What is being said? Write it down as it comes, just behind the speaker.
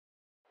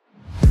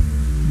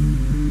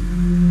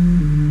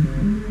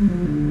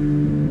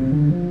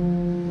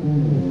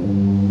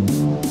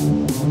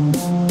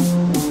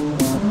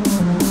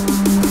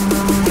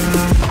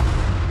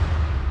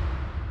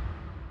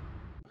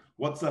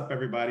up,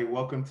 everybody?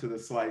 Welcome to The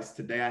Slice.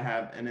 Today I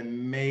have an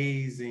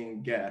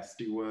amazing guest.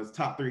 She was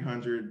top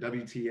 300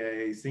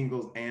 WTA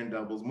singles and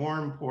doubles. More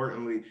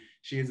importantly,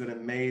 she is an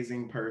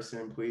amazing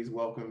person. Please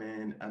welcome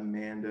in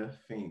Amanda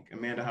Fink.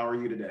 Amanda, how are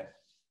you today?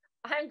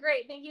 I'm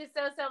great. Thank you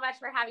so much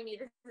for having me.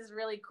 This is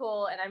really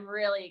cool, and I'm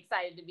really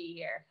excited to be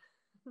here.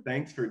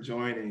 Thanks for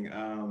joining.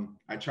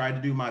 I tried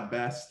to do my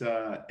best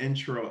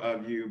intro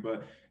of you,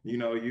 but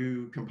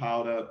you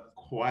compiled up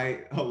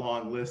quite a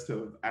long list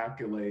of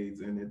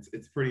accolades, and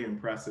it's pretty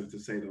impressive to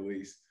say the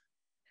least.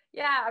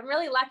 Yeah, I'm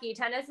really lucky.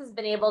 Tennis has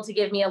been able to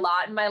give me a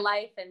lot in my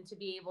life, and to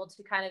be able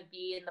to kind of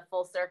be in the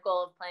full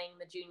circle of playing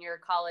the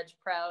junior, college,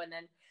 pro, and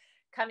then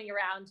coming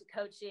around to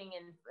coaching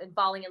and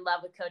falling in love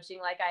with coaching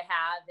like I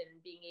have,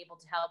 and being able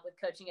to help with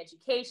coaching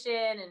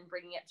education and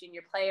bringing up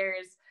junior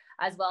players,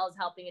 as well as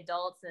helping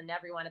adults and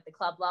everyone at the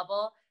club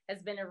level,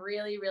 has been a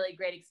really, really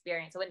great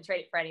experience. I wouldn't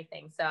trade it for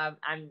anything. So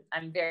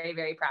I'm very,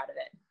 very proud of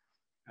it.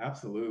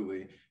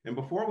 Absolutely. And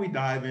before we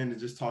dive into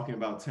just talking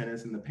about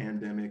tennis and the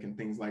pandemic and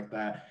things like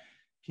that,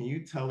 can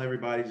you tell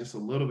everybody just a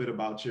little bit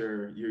about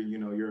your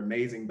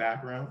amazing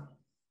background?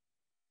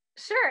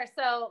 Sure.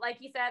 So like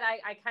you said,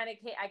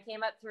 I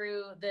came up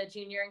through the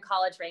junior and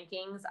college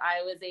rankings.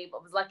 I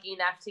was lucky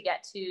enough to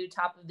get to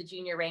top of the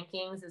junior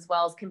rankings, as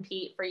well as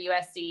compete for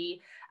USC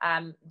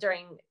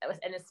during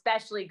an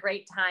especially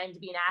great time to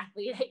be an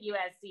athlete at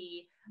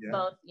USC, Yeah.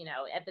 both,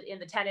 in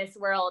the tennis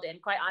world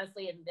and quite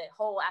honestly, in the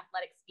whole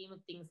athletic scheme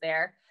of things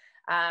there.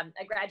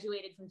 I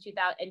graduated in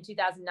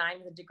 2009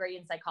 with a degree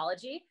in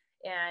psychology,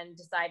 and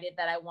decided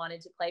that I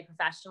wanted to play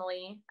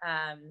professionally.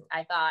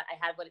 I thought I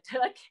had what it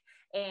took,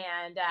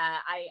 and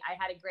I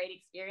had a great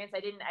experience.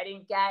 I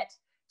didn't get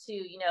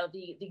to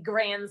the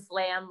grand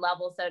slam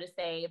level, so to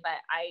say,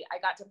 but I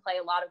got to play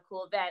a lot of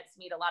cool events,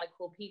 meet a lot of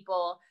cool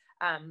people,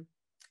 and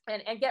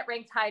get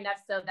ranked high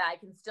enough so that I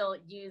can still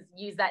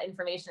use that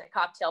information at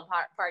cocktail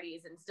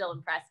parties and still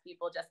impress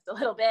people just a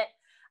little bit.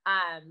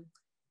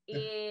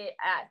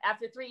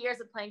 After 3 years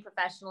of playing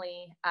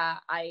professionally,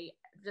 I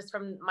just,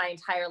 from my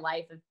entire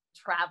life of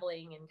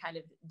traveling and kind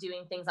of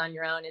doing things on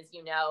your own, as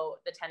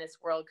the tennis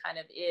world kind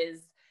of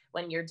is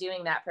when you're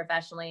doing that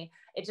professionally,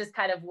 it just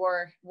kind of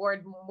wore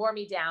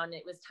me down.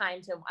 It was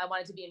I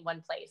wanted to be in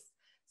one place.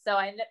 So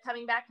I ended up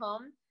coming back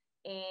home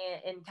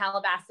in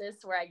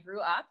Calabasas, where I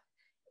grew up.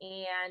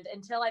 And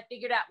until I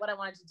figured out what I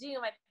wanted to do,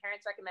 my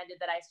parents recommended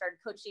that I started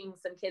coaching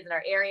some kids in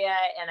our area.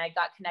 And I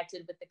got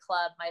connected with the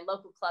club, my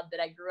local club that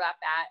I grew up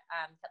at,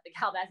 the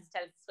Calabasas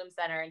Tennis Swim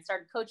Center, and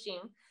started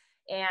coaching,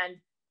 and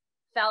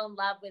fell in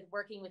love with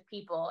working with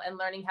people and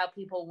learning how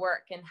people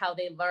work and how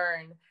they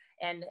learn,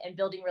 and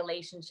building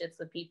relationships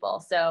with people.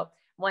 So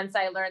once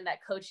I learned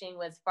that coaching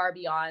was far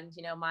beyond,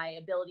 my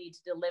ability to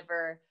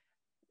deliver,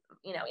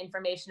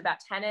 information about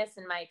tennis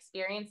and my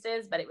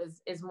experiences, but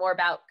is more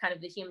about kind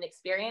of the human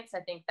experience. I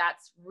think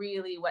that's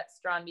really what's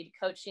drawn me to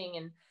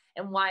coaching,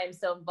 and why I'm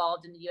so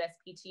involved in the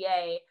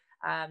USPTA,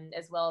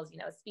 as well as,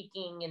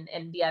 speaking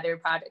and the other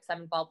projects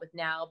I'm involved with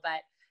now.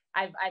 But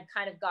I've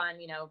kind of gone,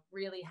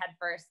 really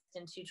headfirst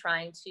into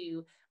trying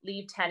to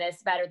leave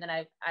tennis better than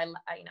I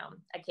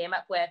came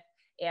up with.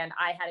 And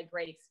I had a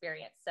great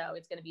experience. So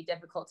it's going to be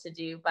difficult to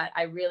do, but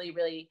I really,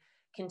 really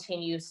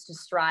continue to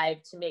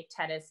strive to make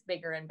tennis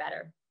bigger and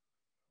better.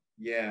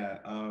 Yeah,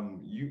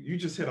 you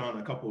just hit on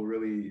a couple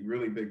really,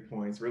 really big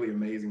points, really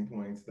amazing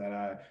points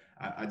that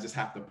I just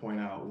have to point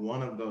out.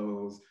 One of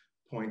those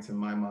points in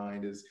my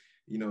mind is,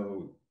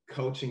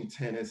 coaching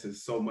tennis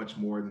is so much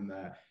more than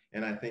that.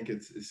 And I think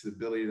it's the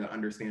ability to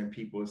understand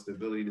people, it's the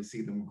ability to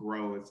see them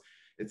grow.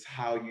 It's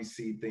how you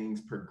see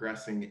things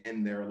progressing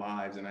in their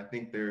lives. And I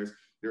think there's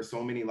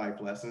so many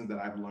life lessons that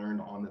I've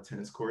learned on the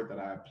tennis court that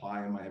I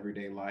apply in my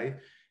everyday life.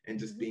 And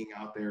just being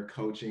out there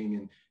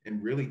coaching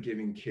and really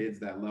giving kids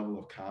that level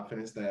of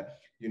confidence that,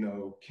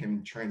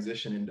 can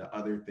transition into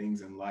other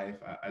things in life.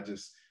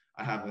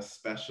 I have a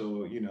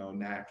special,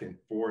 knack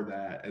for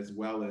that, as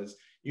well as,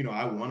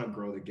 I want to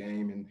grow the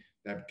game. And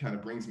that kind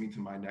of brings me to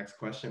my next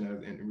question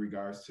in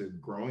regards to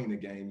growing the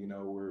game.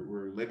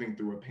 We're living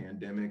through a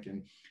pandemic,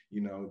 and,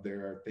 there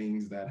are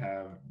things that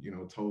have,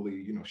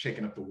 totally,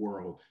 shaken up the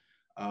world.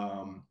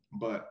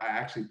 But I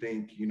actually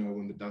think,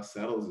 when the dust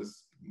settles,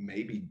 it's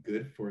maybe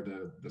good for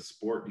the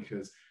sport,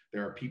 because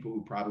there are people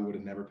who probably would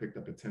have never picked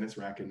up a tennis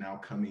racket now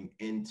coming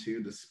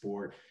into the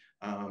sport.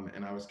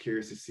 And I was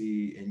curious to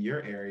see in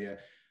your area,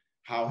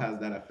 how has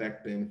that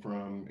effect been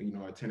from,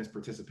 a tennis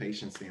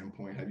participation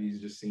standpoint? Have you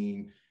just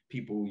seen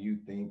people you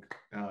think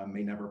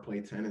may never play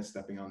tennis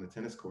stepping on the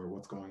tennis court?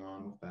 What's going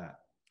on with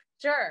that?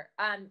 Sure.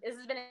 This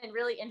has been a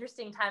really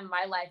interesting time in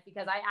my life,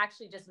 because I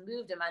actually just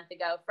moved a month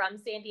ago from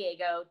San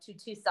Diego to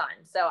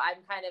Tucson. So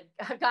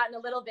I've gotten a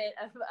little bit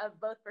of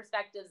both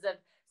perspectives of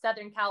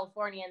Southern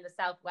California and the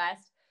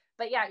Southwest.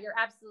 But yeah, you're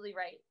absolutely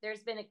right.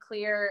 There's been a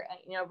clear,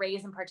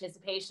 raise in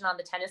participation on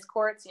the tennis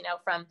courts,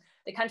 from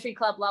the country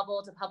club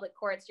level to public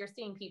courts. You're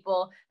seeing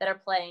people that are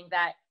playing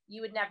that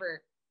you would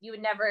never you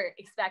would never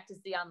expect to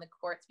see on the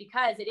courts,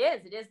 because it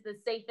is the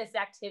safest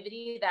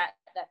activity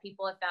that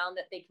people have found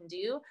that they can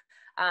do.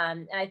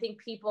 And I think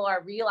people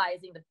are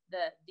realizing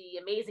the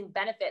amazing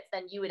benefits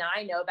than you and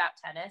I know about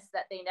tennis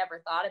that they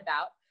never thought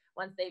about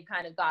once they've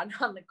kind of gotten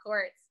on the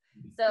courts.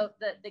 So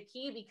the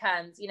key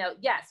becomes,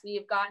 yes, we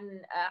have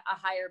gotten a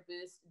higher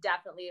boost,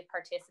 definitely, of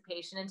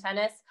participation in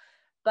tennis,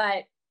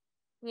 but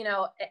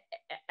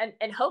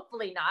and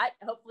hopefully not.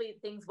 Hopefully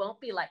things won't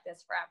be like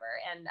this forever,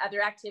 and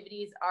other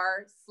activities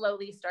are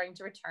slowly starting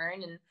to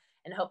return,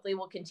 and hopefully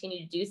we'll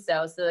continue to do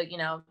so. So,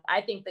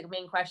 I think the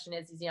main question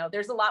is,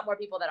 there's a lot more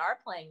people that are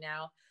playing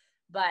now,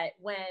 but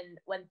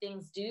when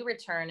things do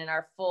return and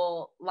our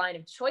full line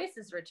of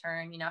choices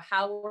return,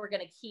 how we're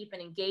going to keep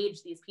and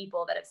engage these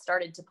people that have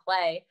started to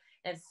play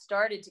and have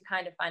started to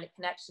kind of find a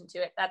connection to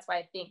it. That's why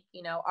I think,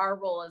 our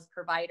role as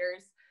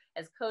providers,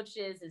 as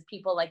coaches, as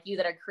people like you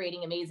that are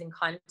creating amazing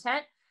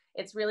content,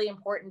 it's really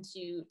important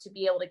to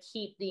be able to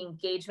keep the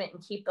engagement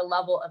and keep the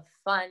level of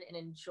fun and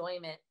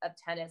enjoyment of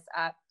tennis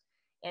up,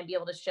 and be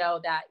able to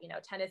show that,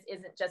 tennis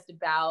isn't just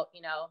about,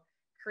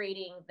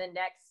 creating the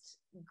next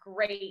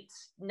great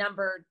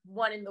number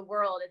one in the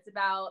world. It's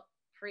about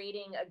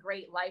creating a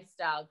great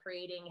lifestyle,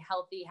 creating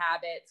healthy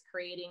habits,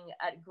 creating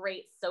a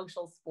great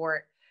social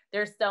sport.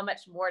 There's so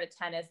much more to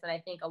tennis than I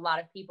think a lot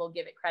of people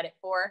give it credit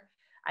for.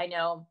 I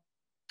know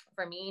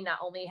for me, not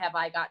only have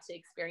I got to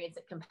experience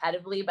it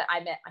competitively, but I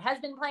met my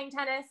husband playing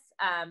tennis.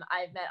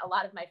 I've met a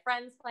lot of my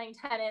friends playing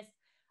tennis.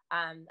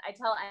 I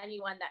tell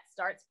anyone that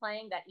starts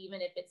playing that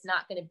even if it's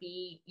not going to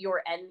be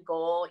your end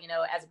goal,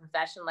 as a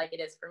profession like it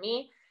is for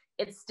me,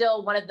 it's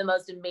still one of the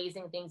most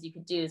amazing things you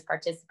could do is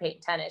participate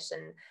in tennis.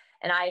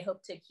 And I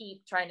hope to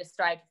keep trying to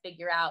strive to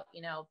figure out,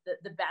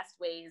 the best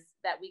ways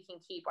that we can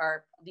keep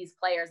these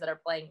players that are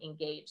playing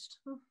engaged.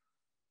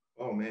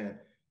 Oh man,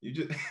 you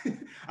just,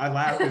 I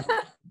laugh at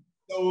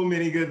so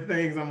many good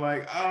things. I'm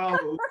like,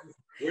 oh,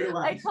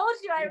 I told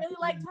you I really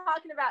like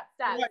talking about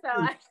stuff.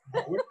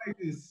 Where do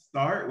I even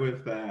start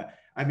with that?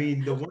 I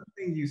mean, the one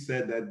thing you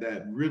said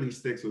that really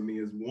sticks with me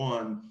is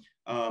one,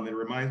 it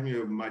reminds me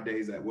of my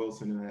days at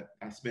Wilson, and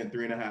I spent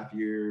 3.5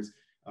 years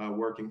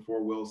working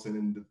for Wilson.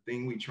 And the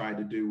thing we tried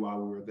to do while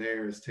we were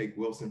there is take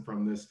Wilson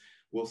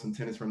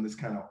tennis from this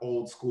kind of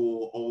old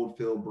school, old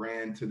feel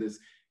brand to this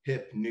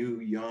hip, new,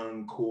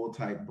 young, cool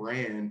type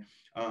brand,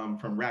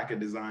 from racket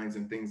designs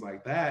and things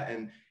like that.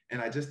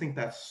 And I just think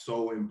that's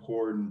so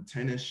important.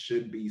 Tennis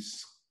should be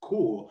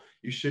cool.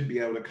 You should be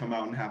able to come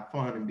out and have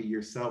fun and be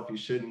yourself. You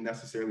shouldn't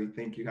necessarily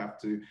think you have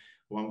to,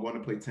 well, I'm going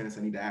to play tennis,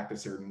 I need to act a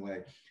certain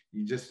way.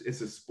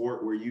 It's a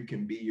sport where you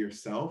can be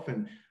yourself.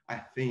 And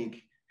I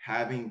think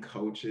having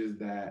coaches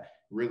that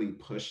really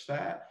push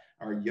that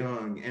are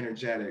young,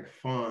 energetic,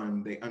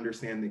 fun, they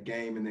understand the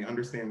game, and they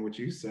understand what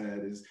you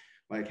said is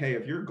like, hey,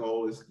 if your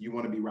goal is you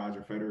want to be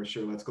Roger Federer,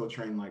 sure, let's go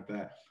train like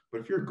that. But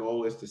if your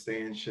goal is to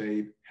stay in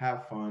shape,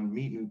 have fun,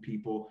 meet new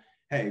people,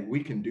 hey,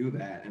 we can do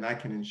that. And I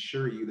can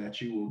assure you that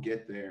you will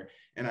get there.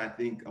 And I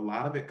think a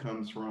lot of it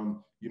comes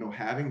from,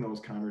 having those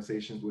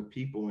conversations with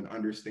people and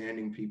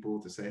understanding people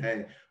to say,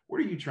 hey, what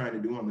are you trying to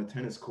do on the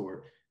tennis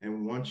court?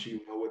 And once you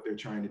know what they're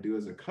trying to do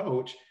as a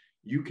coach,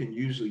 you can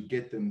usually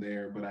get them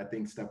there. But I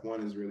think step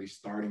one is really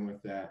starting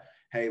with that.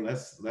 Hey,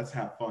 let's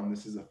have fun.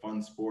 This is a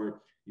fun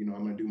sport. I'm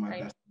going to do my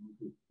best to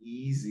make it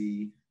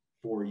easy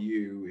for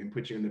you and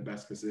put you in the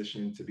best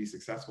position to be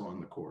successful on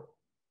the court.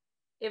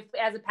 If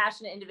as a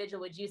passionate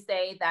individual, would you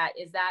say is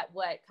that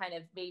what kind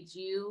of made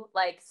you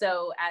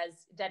so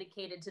as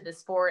dedicated to the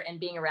sport and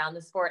being around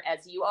the sport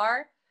as you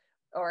are,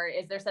 or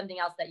is there something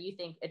else that you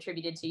think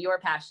attributed to your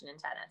passion in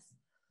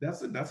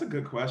tennis? That's a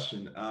good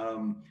question.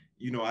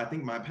 I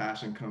think my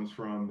passion comes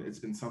from, it's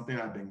been something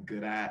I've been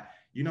good at.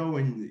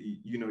 When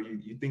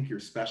you think you're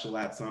special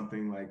at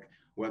something, like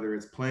whether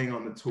it's playing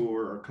on the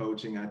tour or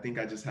coaching, I think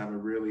I just have a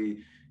really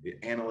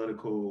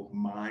analytical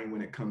mind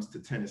when it comes to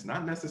tennis,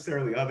 not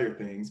necessarily other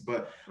things,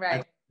 but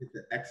right.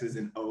 The X's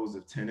and O's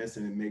of tennis,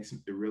 and it makes it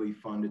really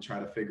fun to try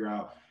to figure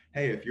out,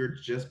 hey, if you're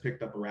just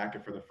picked up a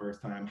racket for the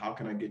first time, how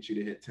can I get you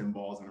to hit 10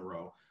 balls in a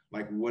row?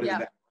 Like, what does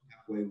that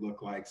halfway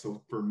look like?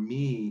 So for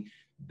me,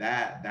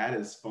 that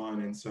is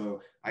fun. And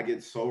so I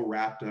get so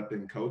wrapped up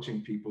in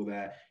coaching people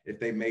that if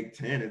they make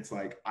 10, it's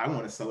like, I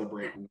want to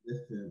celebrate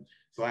with them.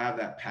 So I have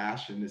that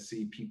passion to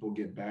see people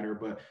get better.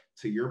 But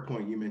to your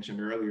point, you mentioned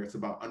earlier, it's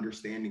about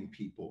understanding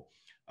people.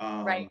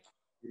 Right.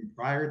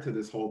 Prior to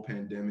this whole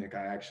pandemic,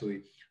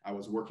 I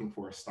was working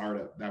for a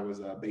startup that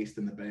was based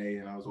in the Bay,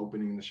 and I was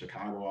opening the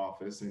Chicago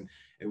office, and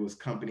it was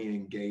company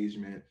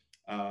engagement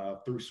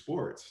through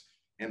sports.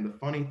 And the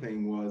funny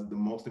thing was, the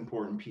most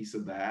important piece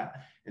of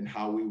that and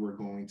how we were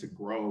going to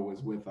grow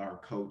was with our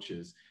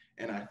coaches.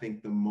 And I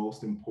think the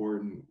most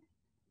important,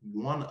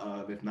 one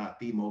of, if not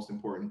the most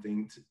important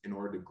thing in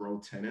order to grow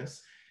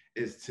tennis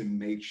is to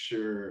make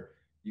sure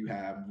you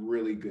have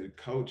really good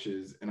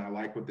coaches. And I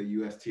like what the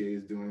USTA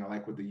is doing. I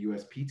like what the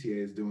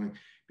USPTA is doing,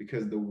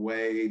 because the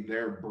way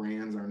their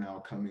brands are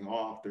now coming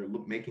off, they're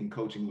making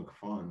coaching look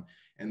fun,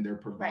 and they're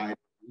providing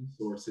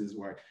resources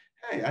where,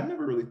 Hey, I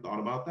never really thought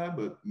about that,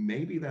 but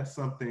maybe that's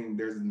something,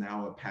 there's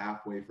now a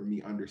pathway for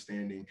me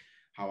understanding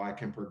how I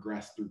can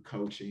progress through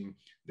coaching.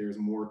 There's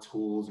more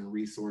tools and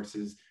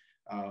resources,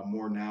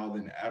 more now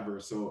than ever.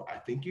 So I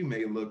think you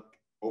may look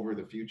over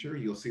the future,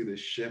 you'll see this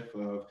shift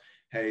of,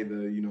 hey,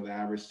 the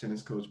average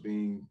tennis coach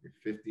being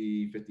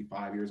 50,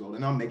 55 years old.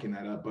 And I'm making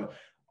that up, but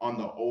on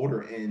the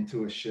older end,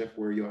 to a shift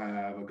where you'll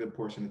have a good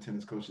portion of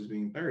tennis coaches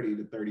being 30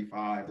 to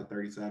 35 to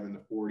 37 to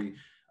 40.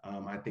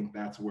 I think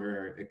that's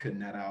where it could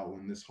net out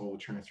when this whole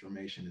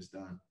transformation is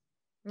done.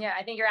 Yeah,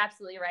 I think you're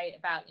absolutely right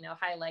about,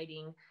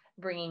 highlighting,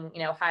 bringing,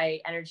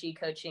 high energy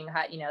coaching,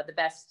 the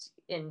best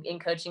in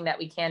coaching that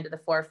we can to the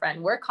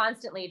forefront. We're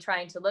constantly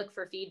trying to look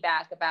for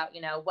feedback about,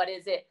 what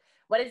is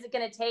it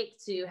going to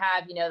take to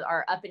have,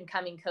 our up and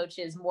coming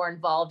coaches more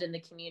involved in the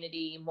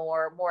community,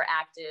 more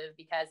active,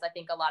 because I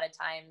think a lot of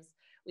times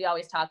we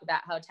always talk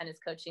about how tennis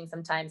coaching,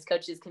 sometimes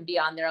coaches can be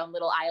on their own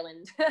little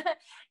island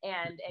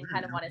and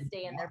kind of want to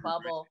stay in their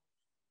bubble.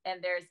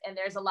 And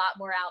there's a lot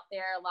more out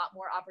there, a lot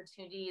more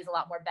opportunities, a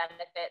lot more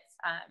benefits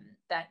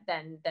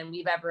than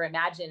we've ever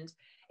imagined.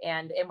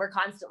 And we're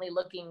constantly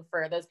looking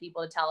for those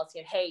people to tell us,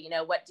 hey,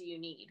 what do you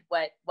need?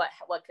 What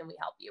can we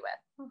help you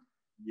with?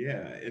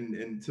 Yeah,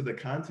 and to the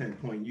content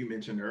point you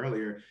mentioned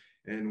earlier,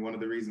 and one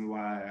of the reasons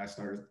why I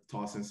started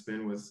Toss and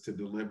Spin was to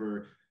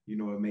deliver,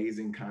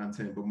 amazing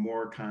content, but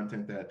more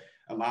content that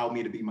allowed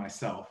me to be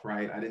myself,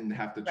 right? I didn't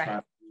have to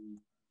try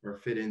or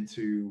fit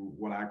into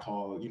what I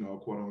call,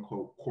 quote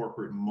unquote,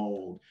 corporate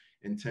mold.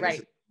 And tennis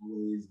has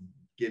always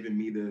given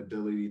me the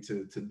ability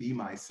to be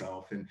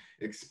myself and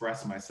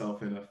express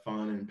myself in a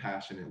fun and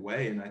passionate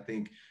way. And I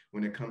think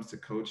when it comes to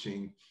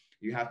coaching,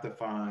 you have to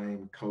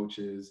find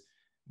coaches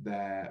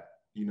that,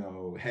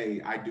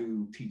 hey, I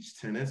do teach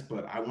tennis,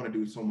 but I want to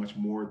do so much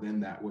more than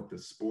that with the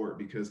sport,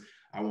 because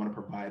I want to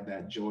provide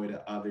that joy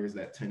to others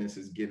that tennis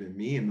has given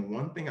me. And the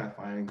one thing I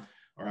find,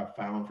 or I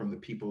found from the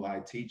people I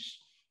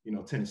teach,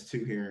 tennis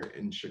to here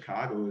in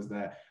Chicago, is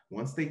that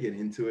once they get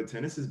into it,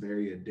 tennis is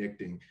very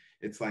addicting.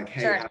 It's like,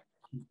 hey, how do I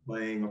keep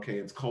playing? Okay,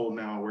 it's cold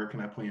now. Where can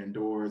I play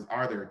indoors?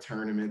 Are there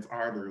tournaments?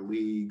 Are there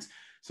leagues?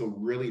 So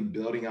really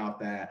building out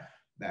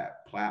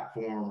that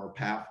platform or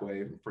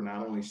pathway for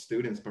not only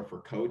students, but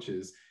for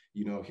coaches.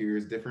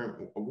 Here's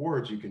different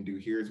awards you can do.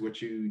 Here's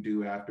what you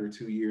do after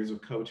 2 years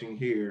of coaching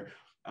here.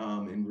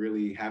 And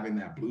really having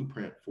that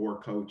blueprint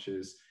for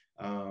coaches,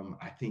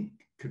 I think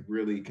could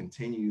really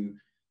continue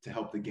to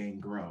help the game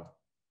grow.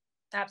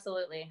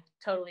 Absolutely.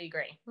 Totally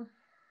agree.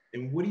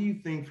 And what do you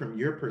think from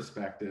your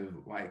perspective,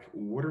 like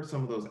what are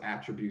some of those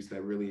attributes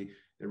that really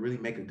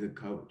make a good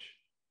coach?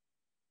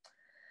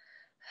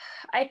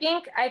 I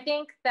think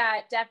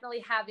that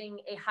definitely having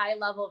a high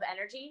level of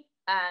energy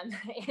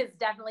is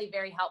definitely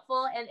very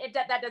helpful. And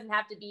that doesn't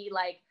have to be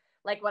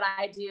like what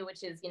I do,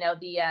 which is,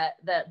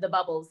 the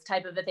bubbles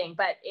type of a thing,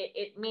 but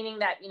it meaning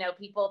that,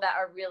 people that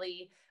are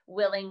really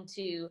willing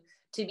to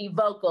be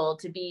vocal,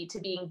 to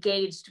be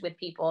engaged with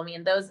people. I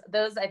mean,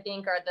 those I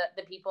think are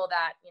the people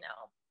that,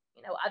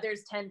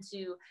 others tend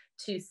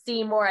to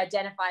see more,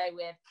 identify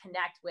with,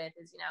 connect with,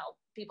 is,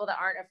 people that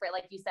aren't afraid.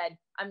 Like you said,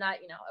 I'm not,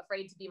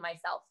 afraid to be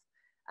myself.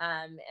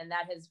 And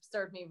that has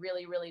served me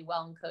really, really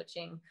well in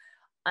coaching.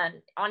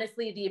 And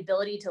honestly, the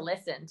ability to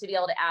listen, to be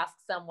able to ask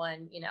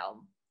someone,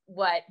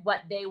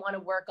 what they want to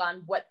work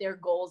on, what their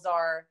goals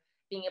are,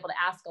 being able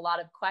to ask a lot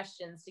of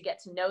questions to get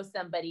to know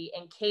somebody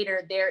and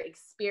cater their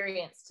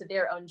experience to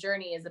their own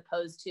journey, as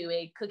opposed to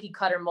a cookie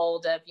cutter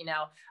mold of,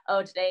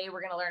 oh, today we're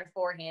going to learn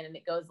forehand and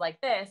it goes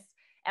like this.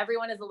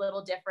 Everyone is a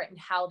little different in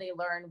how they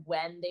learn,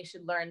 when they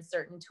should learn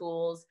certain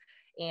tools,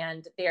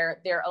 and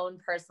their own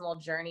personal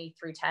journey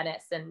through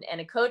tennis. And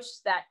a coach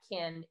that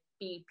can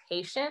be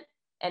patient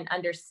and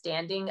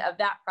understanding of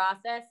that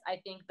process, I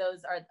think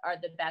those are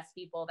the best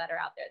people that are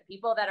out there. The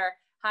people that are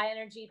high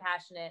energy,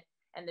 passionate,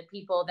 and the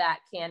people that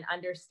can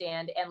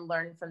understand and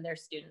learn from their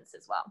students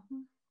as well.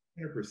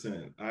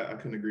 100%. I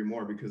couldn't agree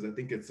more, because I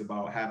think it's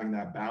about having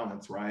that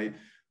balance, right?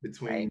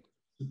 Between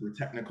super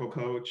technical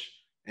coach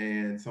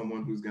and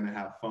someone who's going to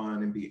have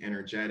fun and be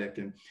energetic.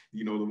 And,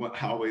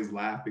 I always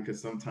laugh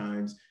because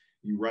sometimes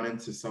you run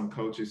into some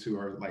coaches who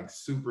are like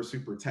super,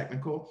 super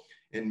technical.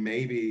 And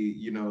maybe,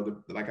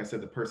 like I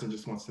said, the person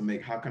just wants to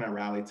make, how can I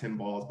rally 10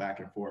 balls back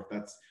and forth?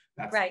 That's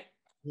right.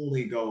 The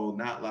only goal,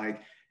 not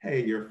like,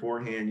 hey, your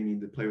forehand, you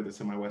need to play with a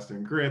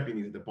semi-Western grip. You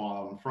need the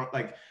ball out in front.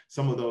 Like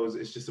some of those,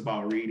 it's just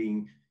about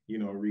reading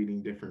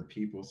different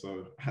people.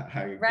 So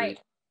I agree. Right.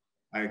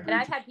 I agree.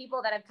 And I've had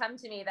people that have come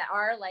to me that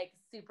are like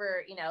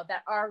super,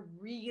 that are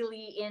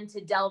really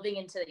into delving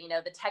into,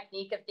 the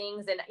technique of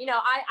things. And,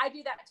 I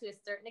do that to a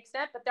certain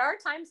extent, but there are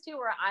times too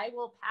where I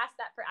will pass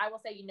that. I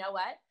will say, you know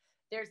what?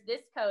 There's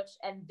this coach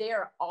and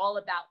they're all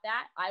about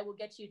that. I will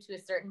get you to a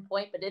certain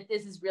point, but if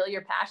this is really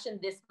your passion,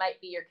 this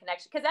might be your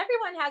connection. Because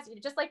everyone has,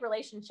 just like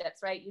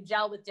relationships, right? You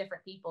gel with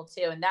different people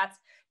too. And that's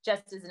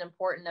just as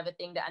important of a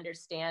thing to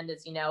understand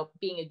as,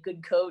 being a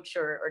good coach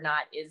or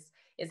not is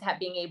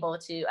being able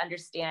to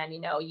understand,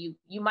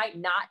 you might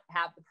not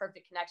have the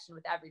perfect connection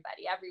with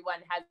everybody. Everyone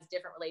has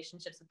different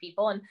relationships with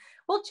people, and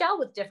we'll gel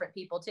with different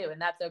people too.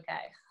 And that's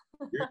okay.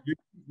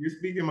 You're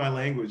speaking my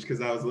language,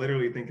 because I was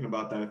literally thinking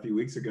about that a few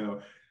weeks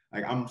ago.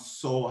 Like, I'm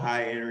so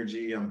high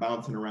energy, I'm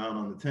bouncing around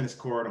on the tennis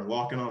court, I'm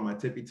walking on my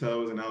tippy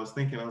toes, and I was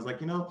thinking, I was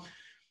like,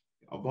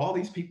 of all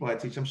these people I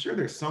teach, I'm sure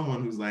there's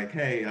someone who's like,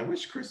 hey, I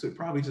wish Chris would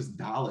probably just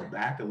dial it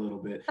back a little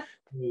bit.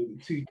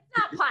 It's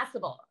not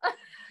possible.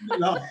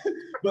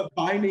 But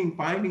finding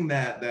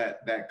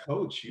that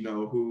coach,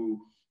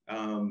 who,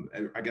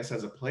 I guess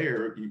as a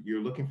player,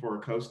 you're looking for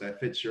a coach that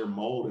fits your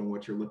mold and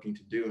what you're looking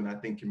to do. And I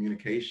think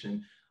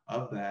communication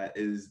of that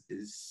is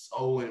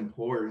so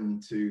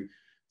important to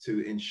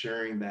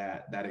ensuring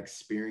that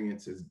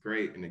experience is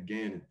great. And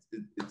again,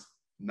 it's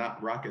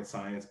not rocket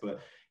science,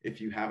 but if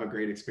you have a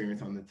great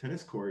experience on the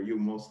tennis court, you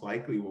most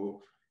likely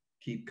will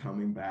keep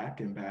coming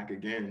back and back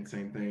again.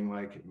 Same thing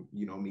like,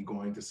 me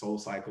going to Soul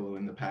Cycle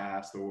in the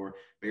past, or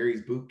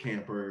Barry's boot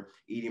camp, or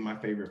eating my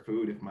favorite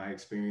food. If my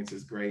experience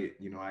is great,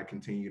 I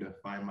continue to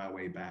find my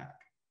way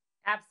back.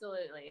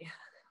 Absolutely.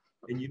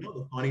 And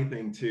the funny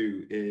thing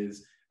too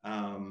is,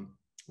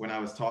 when I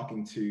was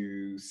talking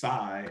to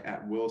Cy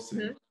at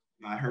Wilson,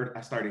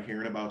 I started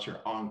hearing about your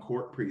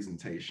on-court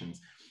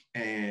presentations,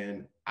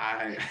 and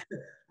I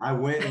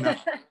went and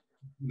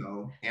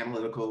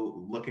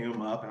analytical, looking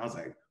them up, and I was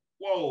like,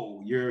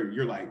 whoa,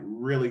 you're like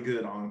really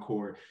good on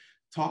court.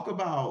 Talk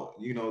about,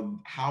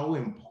 how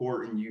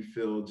important you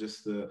feel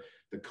just the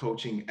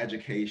coaching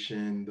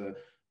education,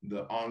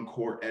 the on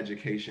court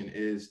education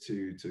is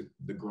to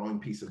the growing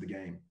piece of the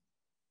game.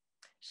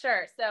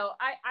 Sure. So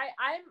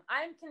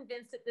I'm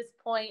convinced at this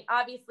point,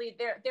 obviously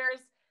there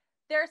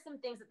are some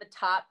things at the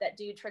top that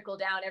do trickle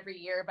down every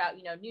year about,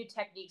 new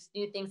techniques,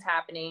 new things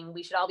happening.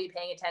 We should all be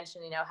paying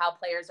attention,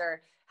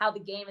 how the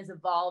game is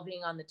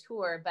evolving on the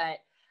tour. But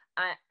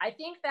I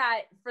think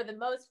that for the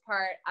most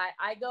part,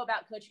 I go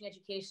about coaching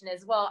education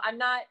as well. I'm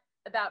not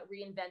about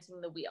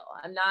reinventing the wheel.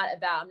 I'm not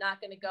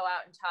going to go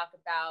out and talk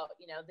about,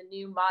 the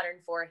new modern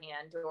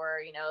forehand,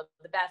 or,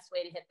 the best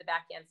way to hit the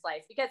backhand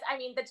slice, because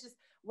that's just,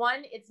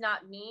 one, it's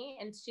not me.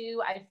 And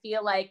two, I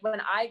feel like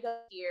when I go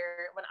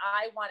here, when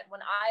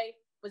I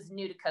was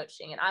new to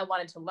coaching and I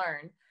wanted to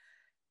learn,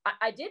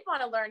 I did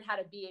want to learn how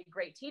to be a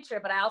great teacher,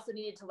 but I also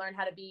needed to learn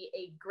how to be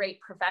a great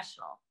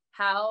professional.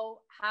 How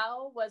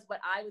was what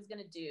I was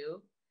going to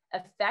do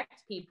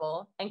affect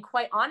people, and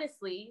quite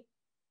honestly,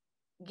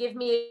 give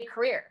me a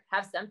career,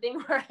 have something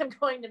where I'm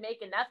going to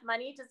make enough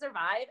money to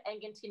survive and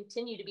can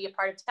continue to be a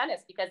part of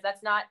tennis, because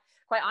that's not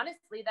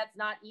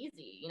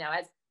easy,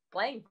 as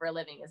playing for a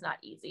living is not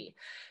easy.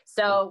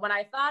 So when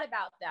I thought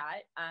about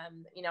that,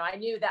 I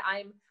knew that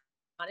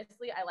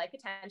honestly, I like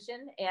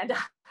attention, and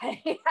I'm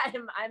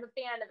a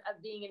fan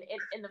of being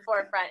in the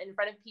forefront, in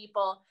front of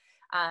people.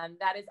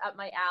 That is up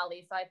my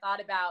alley. So I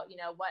thought about,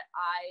 what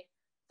I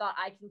thought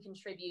I can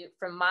contribute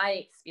from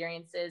my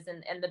experiences,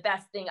 and the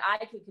best thing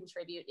I could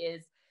contribute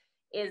is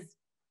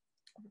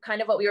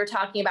kind of what we were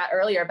talking about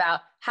earlier,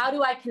 about how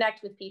do I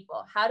connect with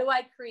people? How do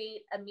I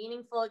create a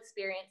meaningful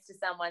experience to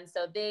someone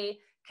so they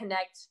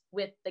connect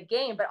with the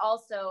game, but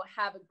also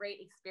have a great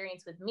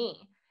experience with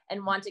me,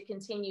 and want to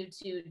continue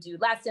to do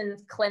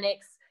lessons,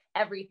 clinics,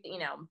 everything,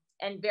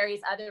 and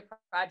various other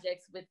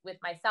projects with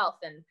myself.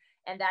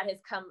 And that has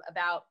come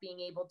about being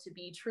able to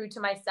be true to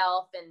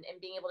myself, and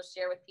being able to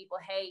share with people,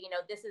 hey,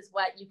 this is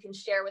what you can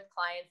share with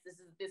clients. This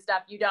is the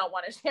stuff you don't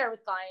want to share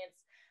with clients.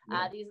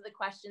 These are the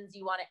questions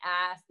you want to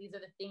ask. These are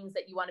the things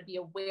that you want to be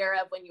aware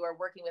of when you are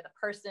working with a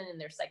person and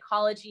their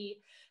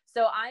psychology.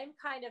 So I'm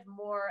kind of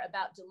more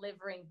about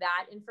delivering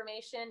that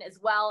information, as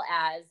well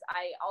as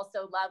I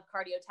also love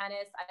cardio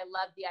tennis. I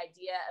love the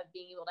idea of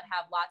being able to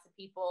have lots of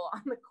people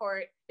on the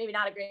court, maybe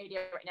not a great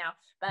idea right now,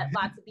 but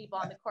lots of people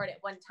on the court at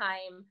one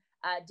time,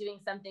 doing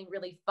something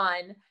really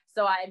fun.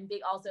 So I'm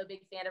also a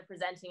big fan of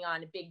presenting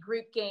on big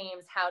group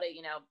games, how to,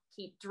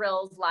 keep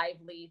drills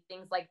lively,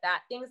 things like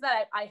that, things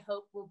that I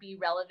hope will be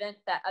relevant,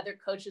 that other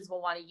coaches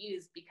will want to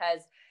use,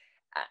 because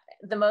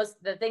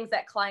the things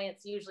that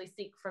clients usually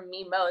seek from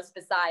me most,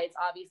 besides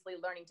obviously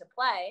learning to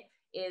play,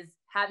 is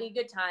having a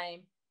good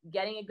time,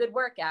 getting a good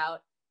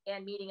workout,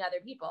 and meeting other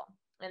people.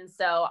 And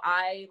so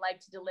I like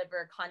to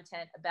deliver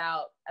content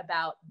about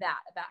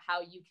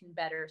how you can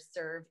better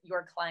serve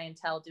your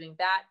clientele doing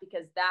that,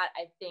 because that,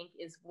 I think,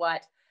 is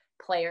what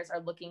players are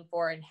looking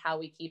for and how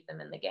we keep them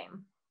in the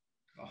game.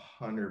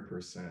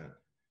 100%.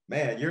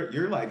 Man,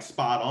 you're like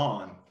spot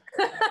on.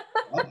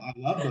 I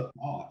love the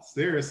thoughts.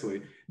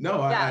 Seriously. No,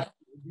 yeah.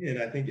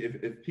 I think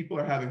if people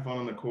are having fun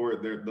on the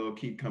court, they'll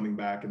keep coming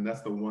back. And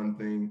that's the one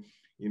thing,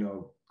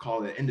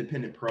 call it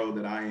independent pro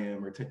that I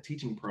am, or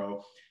teaching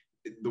pro.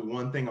 The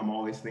one thing I'm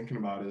always thinking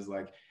about is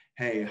like,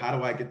 hey, how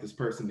do I get this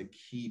person to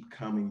keep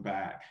coming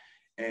back?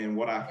 And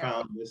what I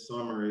found this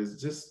summer is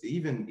just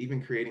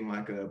even creating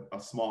like a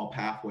small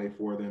pathway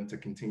for them to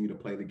continue to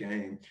play the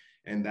game.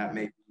 And that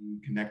may be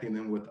connecting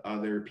them with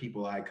other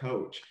people I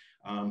coach,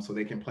 so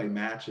they can play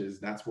matches.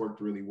 That's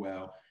worked really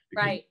well.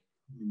 Right.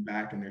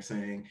 Back and they're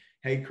saying,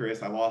 hey,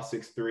 Chris, I lost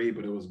 6-3,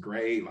 but it was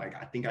great. Like,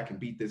 I think I can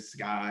beat this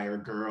guy or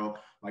girl.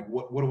 Like,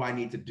 what do I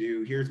need to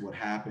do? Here's what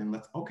happened.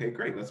 Okay,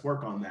 great. Let's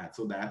work on that.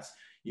 So that's,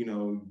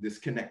 this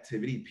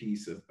connectivity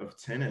piece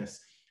of tennis.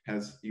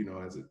 has,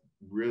 has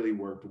really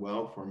worked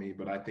well for me.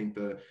 But I think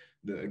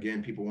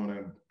again, people want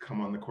to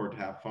come on the court to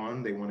have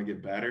fun. They want to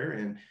get better.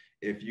 And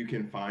if you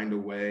can find a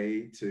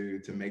way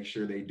to make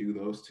sure they do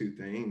those two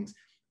things,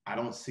 I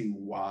don't see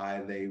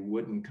why they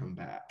wouldn't come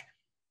back.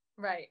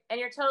 Right. And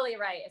you're totally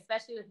right,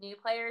 especially with new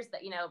players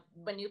that,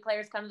 when new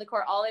players come to the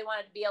court, all they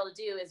want to be able to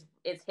do is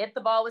hit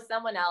the ball with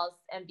someone else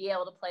and be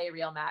able to play a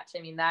real match. I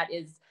mean, that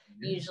is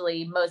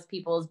usually most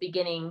people's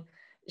beginning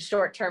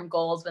short-term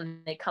goals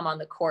when they come on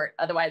the court.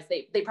 Otherwise,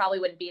 they probably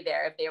wouldn't be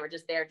there if they were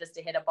just there just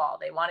to hit a ball.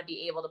 They want to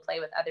be able to play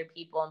with other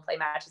people and play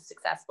matches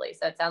successfully.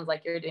 So it sounds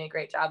like you're doing a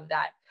great job of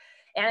that.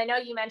 And I know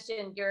you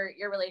mentioned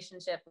your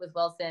relationship with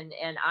Wilson,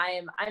 and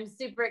I'm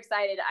super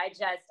excited.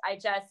 I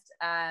just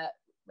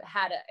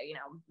had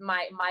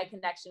my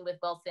connection with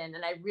Wilson,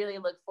 and I really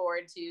look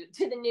forward to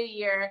the new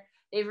year.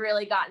 They've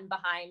really gotten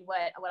behind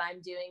what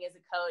I'm doing as a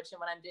coach and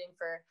what I'm doing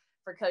for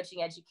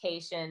coaching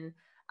education.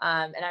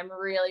 And I'm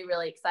really,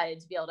 really excited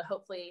to be able to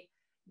hopefully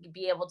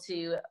be able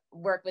to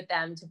work with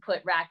them to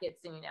put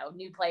rackets in,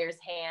 new players'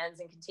 hands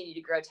and continue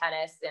to grow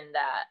tennis. And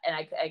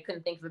I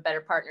couldn't think of a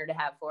better partner to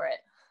have for it.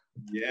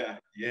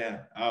 Yeah.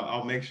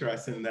 I'll make sure I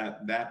send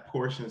that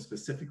portion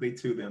specifically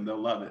to them. They'll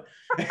love it.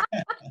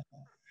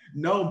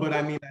 No, but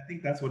I mean, I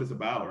think that's what it's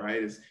about,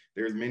 right?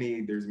 There's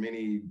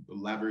many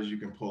levers you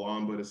can pull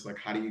on, but it's like,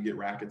 how do you get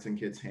rackets in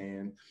kids'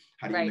 hands?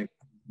 How do you make it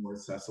more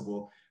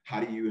accessible? How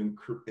do you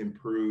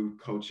improve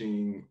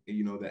coaching,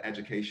 the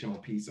educational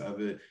piece of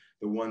it?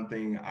 The one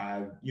thing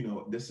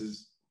this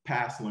is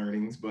past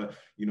learnings, but,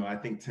 I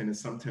think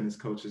some tennis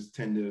coaches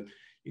tend to,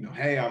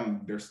 hey,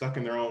 they're stuck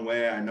in their own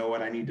way. I know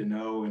what I need to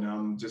know. And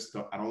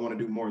I don't want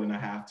to do more than I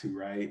have to,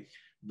 right?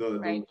 The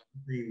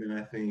thing that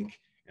I think,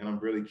 and I'm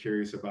really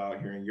curious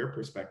about hearing your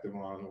perspective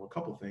on a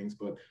couple things,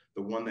 but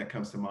the one that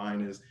comes to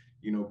mind is,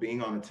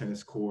 being on a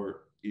tennis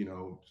court,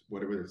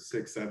 whatever,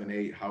 6, 7,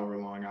 8, however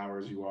long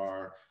hours you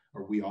are,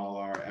 or we all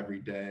are every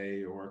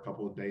day or a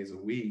couple of days a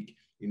week,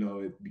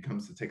 it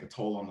becomes to take a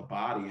toll on the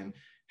body. And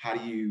how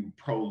do you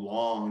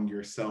prolong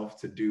yourself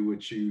to do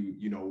what you,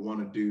 want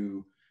to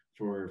do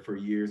for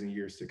years and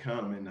years to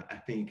come? And I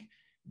think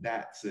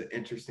that's an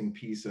interesting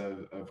piece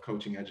of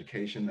coaching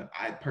education that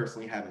I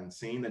personally haven't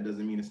seen. That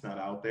doesn't mean it's not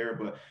out there,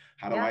 but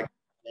how do I get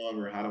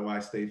stronger? How do I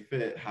stay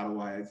fit? How do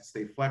I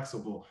stay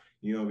flexible?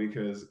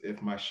 Because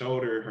if my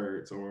shoulder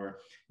hurts or,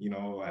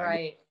 I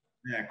get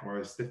neck or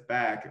a stiff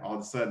back, all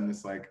of a sudden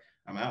it's like,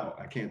 I'm out,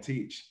 I can't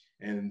teach.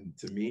 And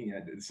to me,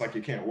 it's like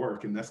you can't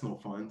work, and that's no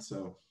fun.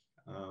 So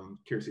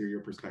curious to hear your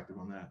perspective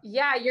on that.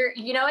 Yeah, you're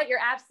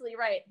absolutely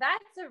right.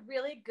 That's a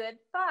really good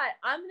thought.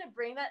 I'm going to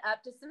bring that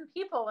up to some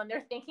people when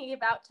they're thinking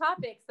about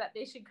topics that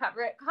they should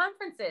cover at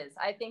conferences.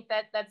 I think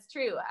that's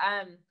true.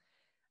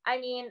 I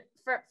mean,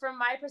 from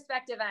my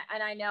perspective,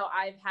 and I know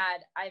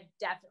I've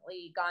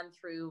definitely gone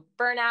through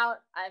burnout.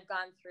 I've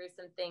gone through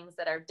some things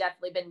that are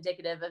definitely been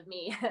indicative of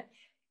me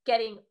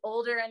getting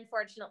older,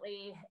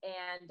 unfortunately.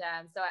 And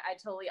so I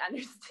totally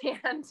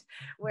understand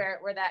where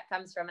that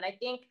comes from. And I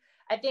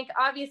think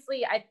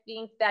obviously, I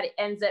think that it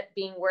ends up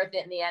being worth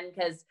it in the end,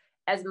 because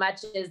as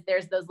much as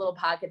there's those little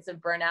pockets of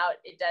burnout,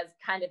 it does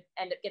kind of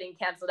end up getting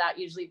canceled out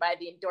usually by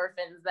the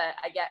endorphins that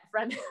I get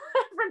from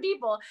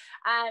people.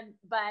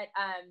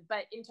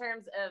 But in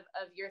terms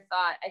of your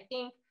thought, I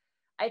think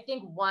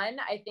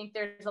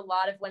there's a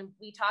lot of, when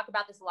we talk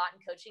about this a lot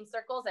in coaching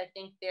circles, I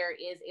think there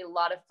is a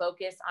lot of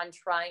focus on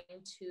trying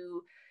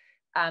to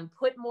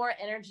put more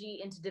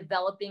energy into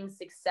developing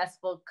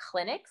successful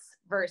clinics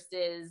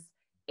versus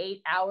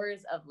 8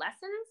 hours of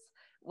lessons,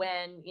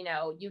 when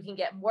you can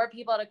get more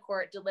people out of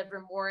court,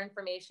 deliver more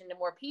information to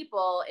more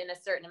people in a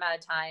certain amount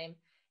of time.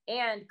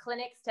 And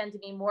clinics tend to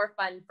be more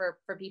fun for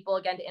people,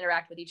 again, to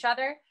interact with each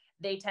other.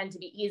 They tend to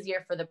be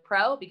easier for the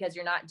pro because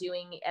you're not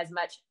doing as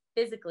much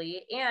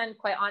physically, and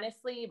quite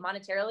honestly,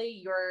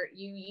 monetarily,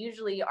 you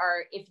usually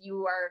are, if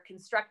you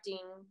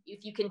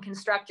can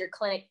construct your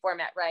clinic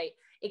format right,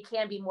 it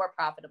can be more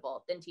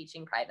profitable than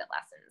teaching private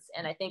lessons.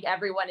 And I think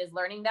everyone is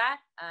learning that.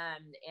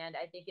 And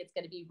I think it's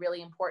going to be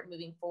really important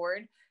moving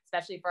forward,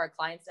 especially for our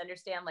clients to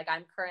understand. Like,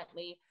 I'm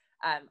currently,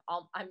 I'm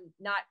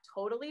not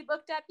totally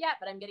booked up yet,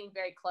 but I'm getting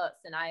very close.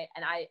 And I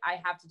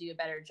have to do a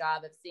better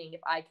job of seeing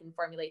if I can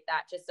formulate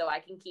that, just so I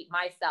can keep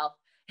myself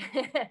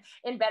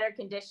in better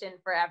condition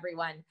for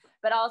everyone.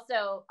 But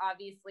also,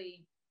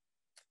 obviously,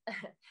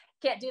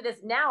 can't do this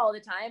now all the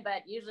time,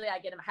 but usually I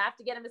have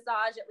to get a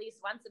massage at least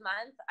once a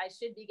month. I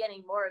should be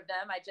getting more of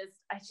them.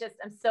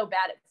 I'm so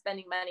bad at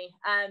spending money.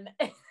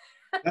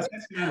 That's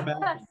actually not a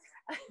bad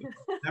thing.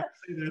 Never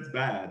say that's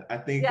bad. I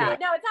think no,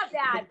 it's not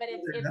bad, but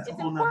it's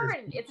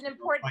important. It's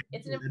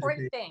an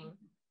important thing.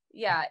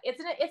 Yeah, it's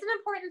an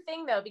important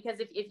thing though, because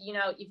if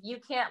you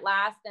can't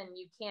last, then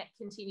you can't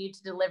continue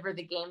to deliver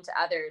the game to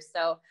others.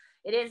 So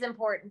it is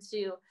important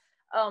to,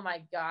 oh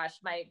my gosh,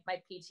 my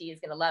PT is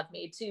going to love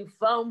me, to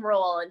foam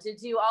roll and to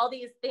do all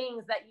these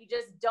things that you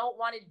just don't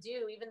want to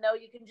do, even though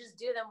you can just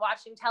do them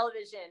watching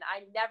television.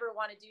 I never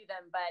want to do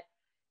them, but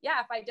yeah,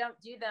 if I don't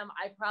do them,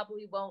 I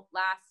probably won't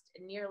last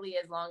nearly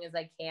as long as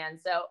I can.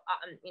 So,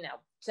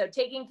 so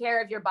taking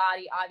care of your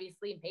body,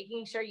 obviously,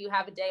 making sure you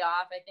have a day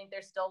off. I think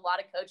there's still a lot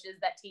of coaches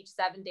that teach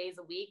 7 days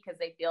a week because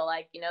they feel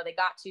like, they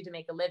got to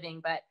make a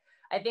living. But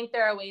I think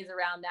there are ways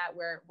around that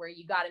where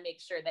you got to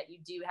make sure that you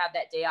do have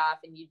that day off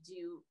and you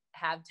do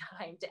have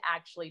time to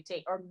actually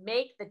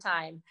make the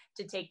time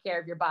to take care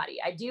of your body.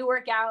 I do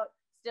work out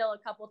still a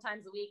couple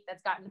times a week.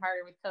 That's gotten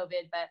harder with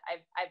COVID, but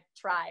I've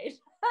tried.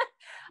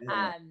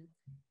 Yeah.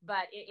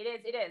 But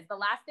it is the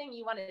last thing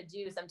you want to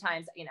do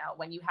sometimes,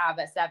 when you have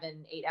a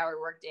 7-8 hour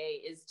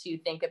workday, is to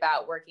think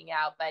about working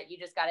out. But you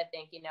just got to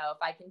think, if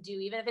I can do,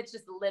 even if it's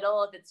just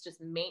little, if it's just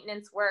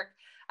maintenance work,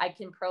 I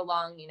can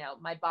prolong,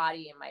 my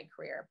body and my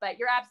career. But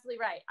you're absolutely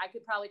right. I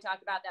could probably talk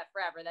about that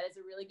forever. That is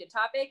a really good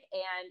topic.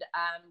 And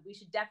we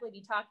should definitely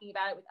be talking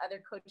about it with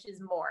other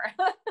coaches more.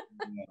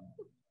 Yeah.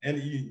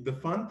 And the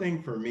fun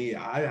thing for me,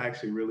 I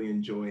actually really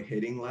enjoy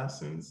hitting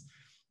lessons,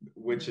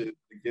 which is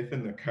the gift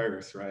and the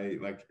curse,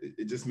 right? Like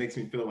it just makes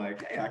me feel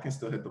like, hey, I can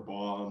still hit the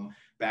ball. I'm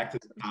back to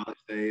the college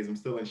days. I'm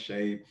still in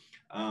shape.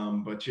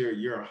 But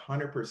you're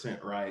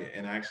 100% right.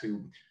 And actually,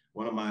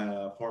 one of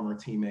my former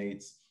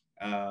teammates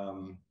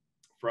from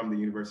the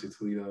University of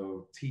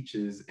Toledo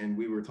teaches, and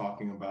we were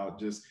talking about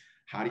just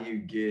how do you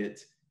get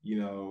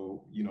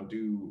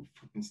do,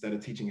 instead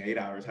of teaching 8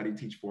 hours, how do you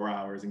teach 4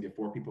 hours and get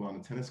 4 people on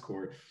the tennis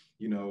court,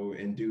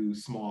 and do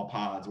small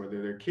pods,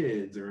 whether they're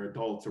kids or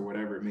adults or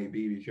whatever it may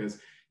be, because,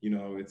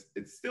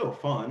 it's still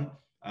fun.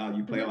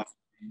 You play a lot of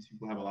games,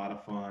 people have a lot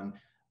of fun.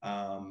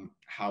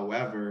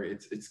 However,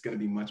 it's going to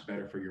be much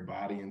better for your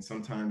body. And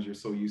sometimes you're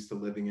so used to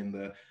living in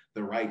the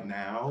right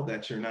now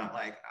that you're not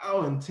like,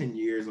 oh, in 10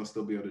 years, I'll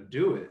still be able to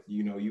do it.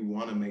 You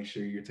want to make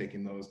sure you're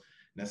taking those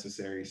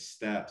necessary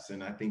steps.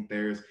 And I think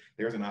there's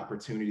an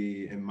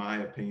opportunity, in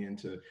my opinion,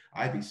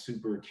 I'd be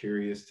super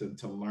curious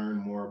to learn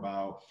more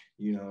about,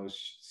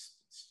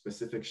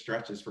 specific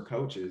stretches for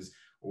coaches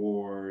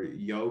or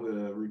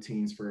yoga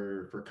routines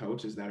for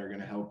coaches that are going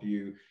to help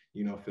you,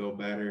 feel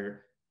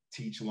better,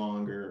 teach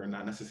longer, or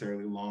not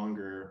necessarily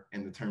longer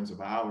in the terms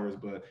of hours,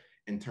 but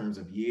in terms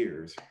of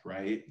years,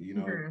 right?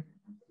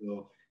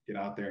 Still get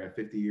out there at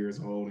 50 years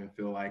old and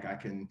feel like I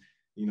can,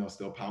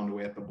 still pound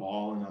away at the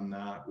ball and I'm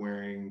not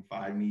wearing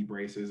 5 knee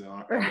braces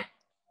and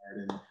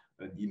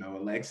a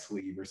leg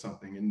sleeve or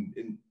something.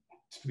 And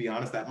to be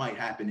honest, that might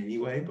happen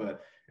anyway,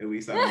 but at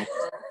least I don't.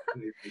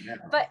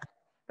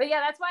 But yeah,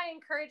 that's why I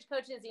encourage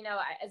coaches,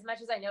 as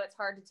much as I know it's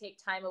hard to take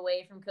time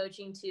away from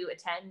coaching to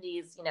attend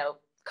these,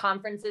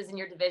 conferences in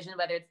your division,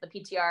 whether it's the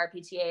PTR,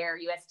 PTA, or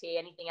USTA,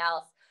 anything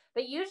else.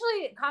 But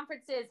usually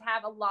conferences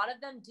a lot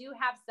of them do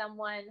have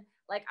someone,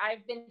 like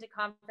I've been to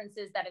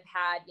conferences that have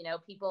had,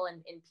 people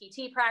in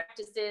PT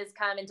practices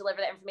come and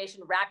deliver that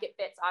information. Racket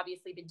Fit's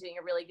obviously been doing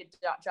a really good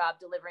job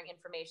delivering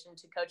information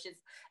to coaches.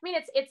 I mean,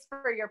 it's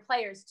for your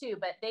players too,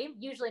 but they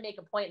usually make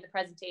a point in the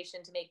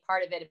presentation to make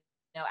part of it,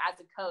 as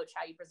a coach,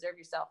 how you preserve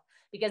yourself,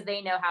 because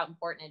they know how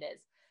important it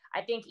is.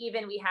 I think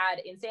even we had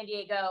in San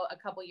Diego a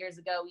couple years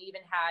ago, we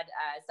even had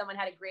someone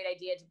had a great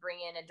idea to bring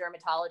in a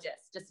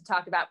dermatologist just to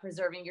talk about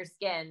preserving your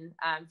skin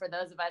for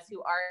those of us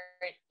who are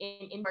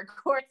in indoor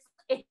courts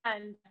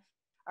and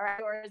are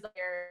outdoors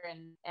here,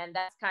 and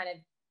that's kind of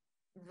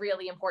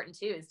really important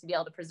too, is to be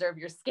able to preserve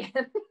your skin.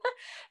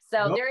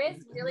 So there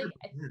is really,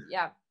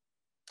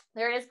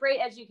 there is great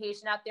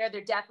education out there.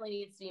 There definitely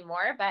needs to be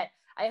more, but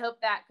I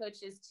hope that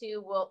coaches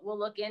too will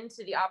look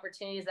into the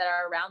opportunities that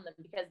are around them,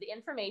 because the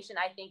information,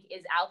 I think,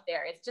 is out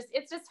there.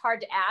 It's just hard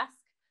to ask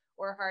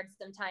or hard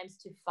sometimes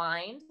to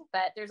find,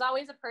 but there's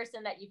always a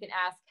person that you can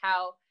ask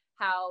how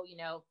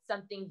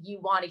something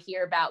you want to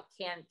hear about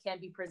can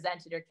be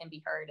presented or can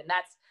be heard.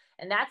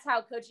 And that's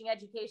how coaching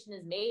education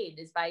is made,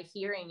 is by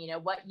hearing,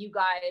 what you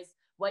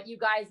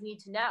guys need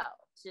to know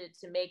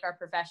to make our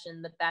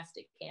profession the best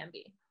it can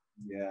be.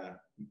 Yeah,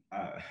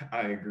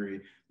 I agree.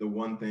 The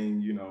one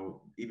thing,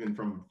 even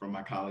from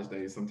my college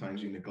days,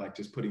 sometimes you neglect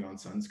just putting on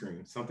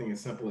sunscreen, something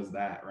as simple as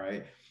that,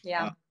 right?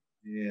 Yeah.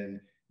 And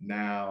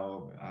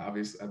now,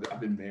 obviously, I've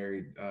been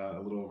married a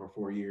little over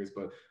 4 years,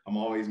 but I'm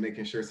always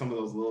making sure some of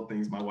those little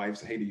things. My wife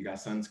said, hey, do you got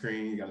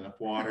sunscreen? You got enough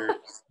water?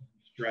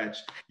 Stretch?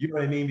 You know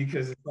what I mean?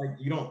 Because it's like,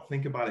 you don't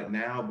think about it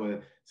now,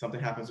 but something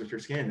happens with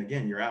your skin,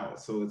 again, you're out.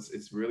 So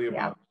it's really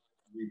about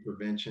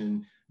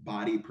prevention,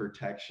 body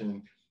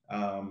protection.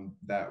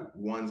 That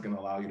one's going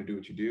to allow you to do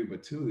what you do,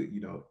 but two,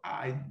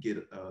 I get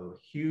a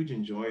huge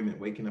enjoyment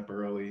waking up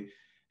early,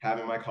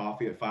 having my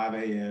coffee at 5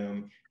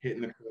 a.m.,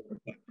 hitting the court.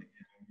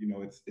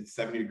 It's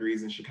 70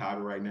 degrees in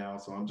Chicago right now,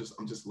 so I'm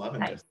just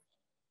loving this.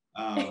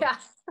 Yeah,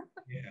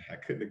 I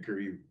couldn't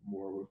agree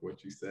more with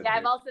what you said. Yeah,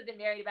 I've also been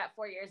married about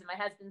 4 years, and my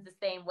husband's the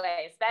same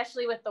way,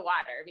 especially with the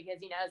water, because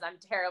he knows I'm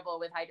terrible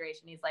with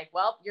hydration. He's like,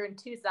 well, you're in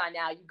Tucson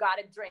now, you got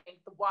to drink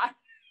the water.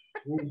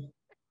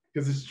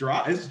 Because it's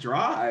dry. It's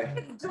dry.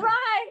 It's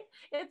dry.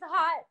 It's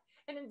hot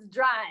and it's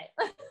dry.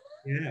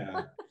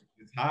 Yeah,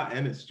 it's hot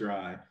and it's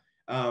dry.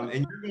 And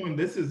you're going,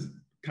 this is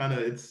kind of,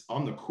 it's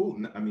on the cool.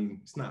 I mean,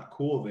 it's not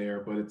cool there,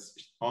 but it's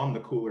on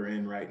the cooler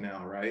end right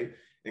now, right?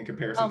 In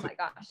comparison to,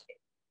 gosh.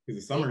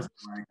 because the summer's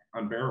like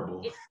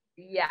unbearable.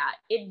 Yeah,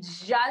 it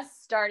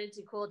just started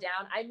to cool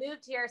down. I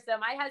moved here. So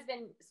my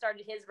husband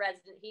started his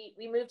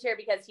we moved here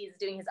because he's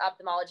doing his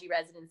ophthalmology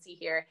residency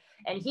here,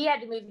 and he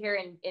had to move here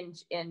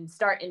and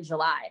start in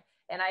July.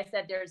 And I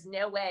said, there's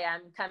no way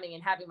I'm coming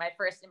and having my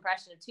first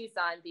impression of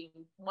Tucson being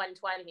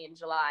 120 in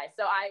July.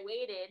 So I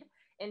waited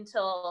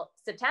until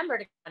September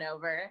to come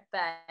over,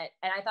 and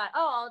I thought,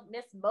 oh, I'll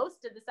miss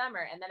most of the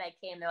summer. And then I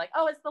came, they're like,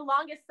 oh, it's the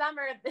longest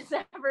summer that's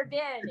ever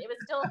been. It was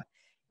still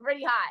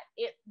pretty hot.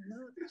 It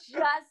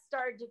just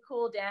started to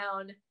cool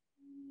down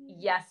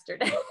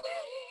yesterday.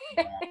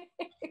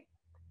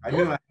 I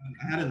knew I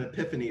had an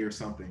epiphany or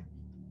something.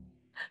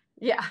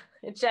 Yeah,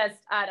 it just,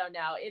 I don't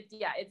know.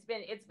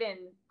 It's been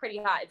pretty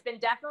hot. It's been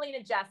definitely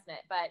an adjustment,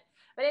 but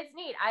it's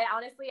neat.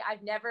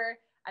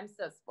 I'm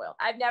so spoiled.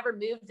 I've never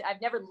lived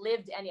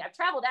I've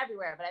traveled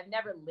everywhere, but I've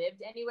never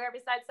lived anywhere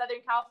besides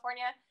Southern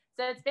California.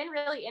 So it's been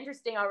really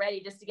interesting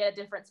already just to get a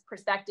different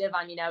perspective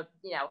on,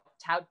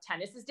 how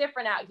tennis is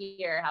different out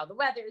here, how the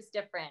weather is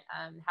different,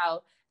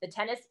 how the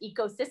tennis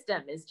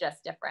ecosystem is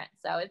just different.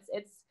 So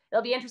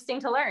it'll be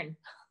interesting to learn.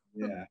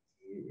 Yeah,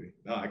 absolutely.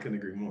 No, I couldn't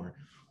agree more.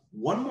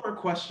 One more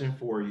question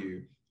for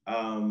you.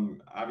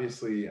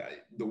 Obviously,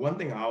 the one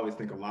thing I always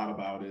think a lot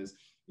about is,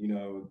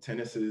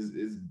 tennis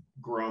is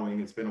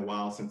growing. It's been a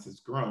while since it's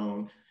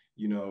grown.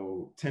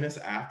 Tennis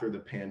after the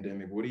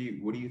pandemic, what do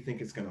you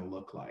think it's going to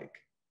look like?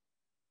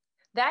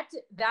 That's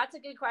a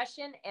good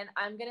question. And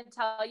I'm going to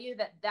tell you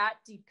that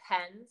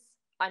depends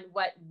on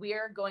what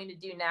we're going to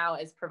do now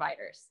as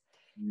providers.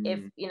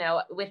 If,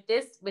 with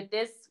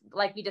this,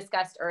 like we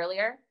discussed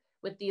earlier,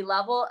 with the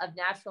level of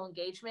natural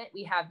engagement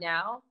we have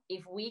now,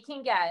 if we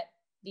can get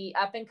the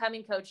up and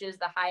coming coaches,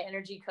 the high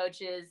energy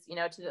coaches,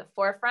 to the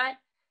forefront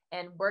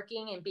and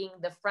working and being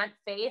the front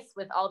face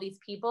with all these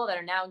people that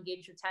are now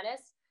engaged with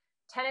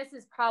tennis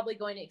is probably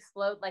going to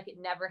explode like it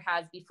never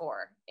has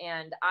before.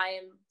 And I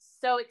am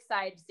so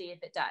excited to see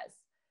if it does.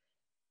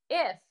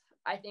 If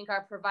I think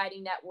our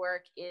providing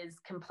network is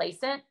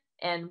complacent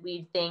and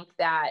we think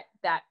that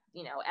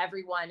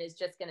everyone is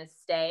just going to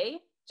stay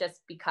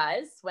just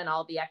because when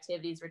all the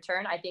activities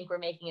return, I think we're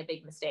making a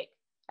big mistake.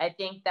 I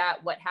think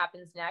that what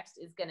happens next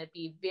is going to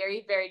be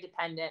very, very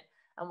dependent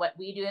on what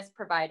we do as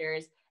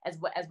providers, as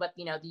what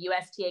the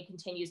USTA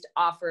continues to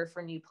offer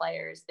for new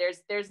players.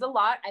 There's a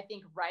lot, I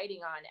think,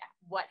 writing on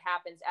what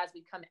happens as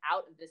we come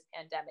out of this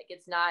pandemic.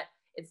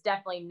 It's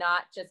definitely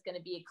not just going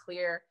to be a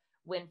clear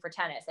win for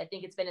tennis. I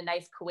think it's been a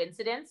nice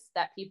coincidence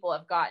that people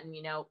have gotten,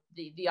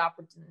 the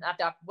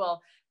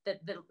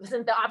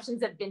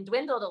options have been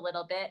dwindled a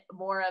little bit,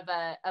 more of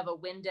a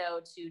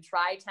window to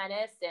try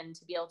tennis and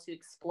to be able to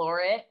explore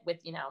it with,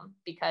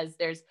 because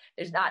there's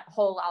not a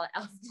whole lot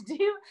else to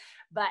do,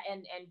 but,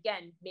 and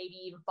again, maybe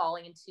even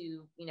falling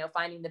into,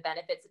 finding the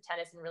benefits of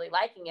tennis and really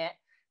liking it.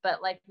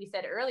 But like we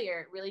said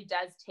earlier, it really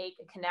does take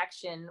a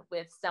connection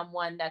with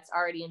someone that's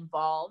already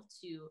involved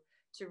to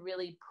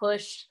really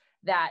push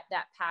that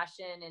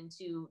passion and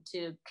to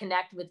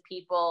connect with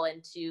people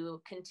and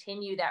to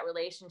continue that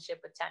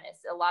relationship with tennis.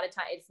 A lot of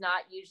times it's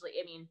not usually,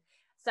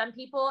 some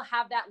people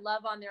have that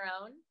love on their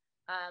own.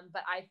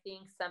 But I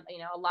think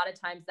a lot of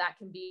times that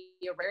can be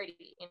a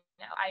rarity.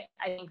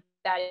 I think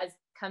that has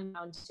come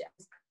down to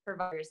us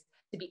providers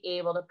to be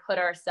able to put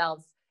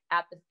ourselves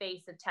at the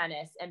face of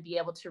tennis and be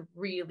able to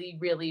really,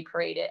 really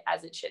parade it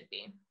as it should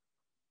be.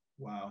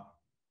 Wow.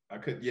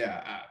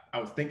 I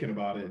was thinking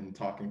about it and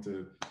talking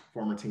to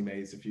former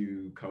teammates, a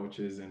few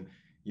coaches, and,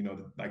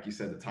 like you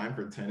said, the time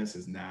for tennis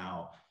is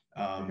now.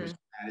 The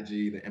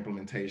strategy, the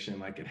implementation,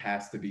 like it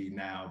has to be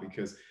now,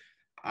 because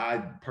I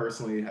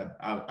personally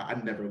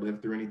I've never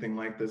lived through anything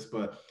like this,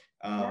 but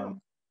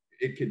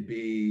it could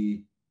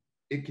be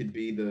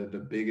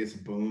the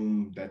biggest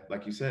boom that,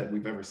 like you said,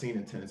 we've ever seen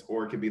in tennis,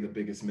 or it could be the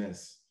biggest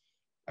miss.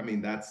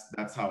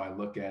 That's how I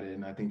look at it.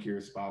 And I think you're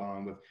spot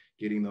on with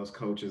getting those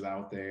coaches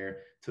out there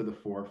to the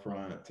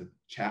forefront, to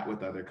chat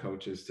with other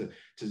coaches, to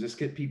just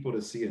get people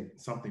to see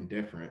something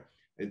different.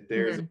 If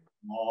there's a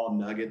small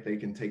nugget they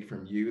can take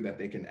from you that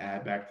they can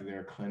add back to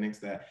their clinics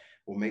that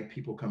will make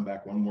people come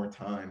back one more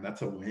time,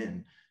 that's a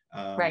win.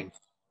 Right.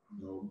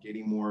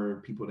 Getting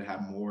more people to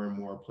have more and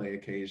more play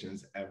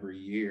occasions every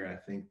year. I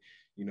think,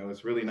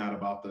 it's really not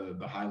about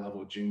the high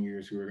level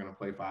juniors who are going to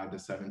play 5 to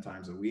 7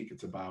 times a week.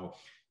 It's about,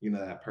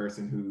 that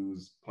person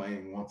who's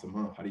playing once a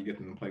month. How do you get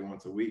them to play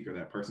once a week? Or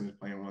that person who's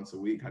playing once a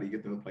week, how do you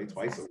get them to play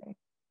twice a week?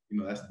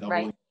 That's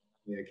doubling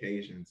play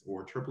occasions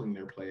or tripling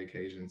their play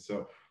occasions.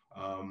 So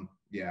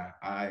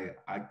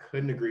I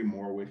couldn't agree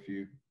more with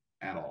you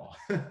at all.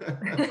 I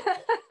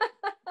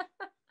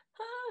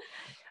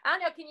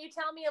don't know. Can you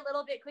tell me a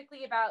little bit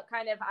quickly about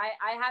kind of,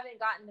 I haven't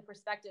gotten the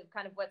perspective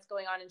kind of what's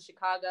going on in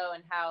Chicago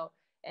and how,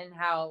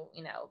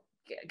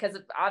 because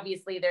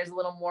obviously there's a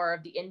little more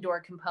of the indoor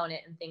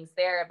component and things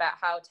there, about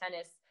how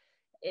tennis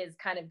is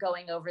kind of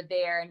going over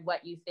there and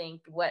what you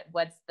think,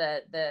 what's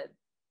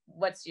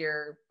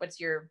your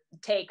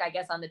take, I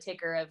guess, on the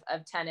ticker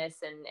of tennis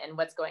and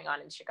what's going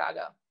on in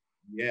Chicago?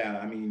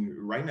 Yeah.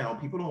 Right now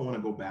people don't want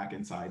to go back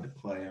inside to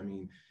play.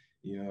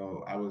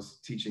 I was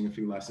teaching a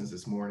few lessons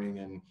this morning,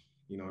 and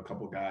a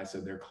couple of guys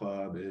said their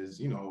club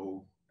is,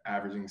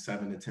 averaging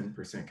 7 to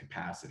 10%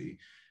 capacity.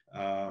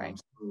 Right.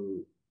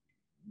 So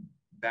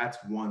that's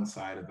one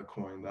side of the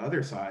coin. The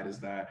other side is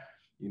that,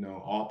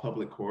 all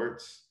public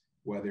courts,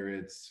 whether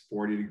it's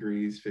 40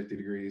 degrees, 50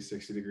 degrees,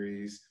 60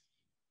 degrees,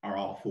 are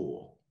all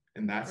full.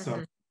 And that's Mm-hmm.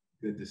 something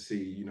good to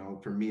see.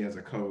 For me as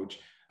a coach,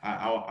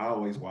 I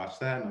always watch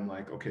that and I'm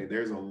like, okay,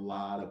 there's a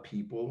lot of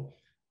people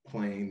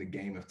playing the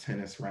game of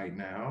tennis right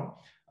now.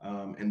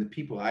 And the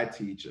people I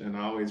teach, and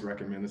I always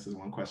recommend, this is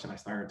one question I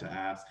started to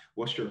ask,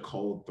 what's your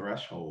cold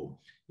threshold?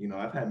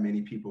 I've had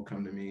many people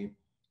come to me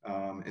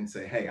and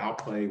say, hey, I'll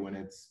play when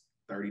it's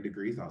 30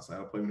 degrees outside.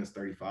 I'll play when it's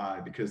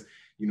 35 because,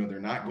 they're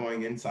not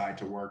going inside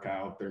to work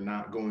out. They're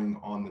not going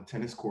on the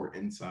tennis court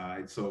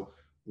inside. So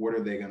what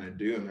are they going to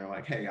do? And they're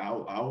like, hey,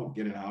 I'll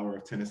get an hour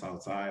of tennis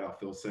outside. I'll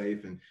feel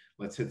safe and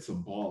let's hit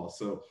some balls.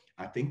 So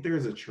I think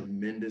there's a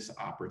tremendous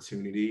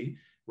opportunity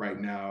right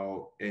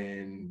now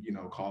in,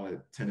 call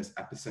it tennis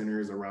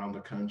epicenters around the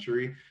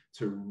country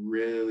to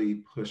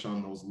really push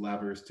on those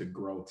levers to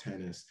grow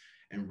tennis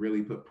and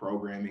really put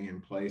programming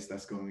in place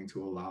that's going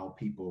to allow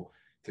people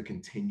to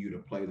continue to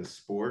play the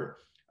sport.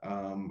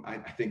 I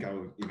think I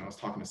was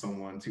talking to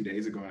someone 2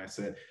 days ago and I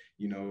said,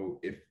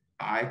 if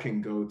I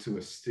can go to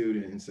a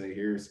student and say,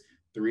 here's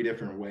 3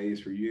 different ways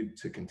for you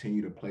to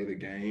continue to play the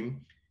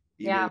game,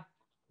 even Yeah.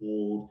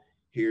 old,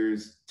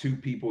 here's 2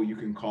 people you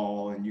can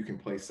call and you can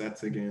play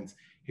sets against.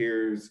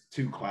 Here's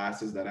 2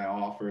 classes that I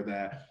offer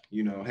that,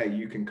 hey,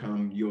 you can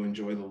come, you'll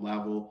enjoy the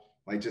level.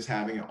 Like just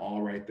having it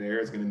all right there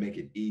is going to make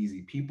it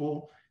easy.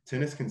 People,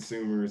 tennis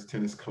consumers,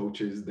 tennis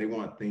coaches, they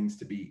want things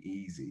to be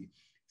easy.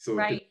 So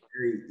if it's Right.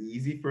 very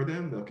easy for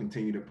them, they'll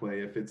continue to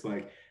play. If it's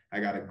like, I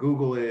got to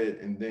Google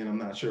it and then I'm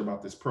not sure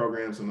about this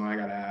program, so now I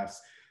got to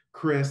ask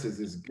Chris, is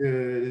this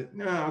good?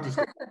 No, I'll just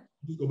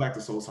go back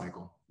to Soul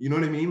Cycle. You know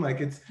what I mean? Like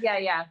it's, Yeah.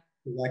 Yeah.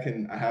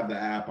 I have the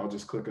app, I'll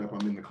just click up,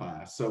 I'm in the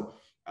class. So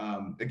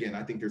again,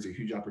 I think there's a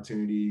huge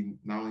opportunity,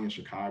 not only in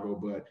Chicago,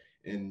 but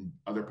in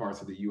other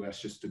parts of the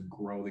US just to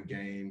grow the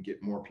game,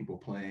 get more people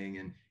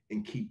playing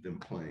and keep them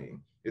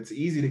playing. It's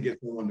easy to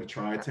get someone to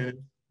try tennis.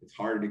 It's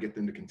harder to get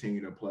them to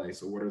continue to play.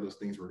 So what are those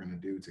things we're going to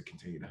do to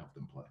continue to help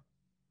them play?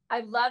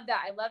 I love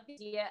that. I love the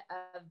idea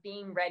of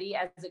being ready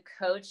as a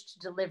coach to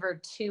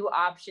deliver 2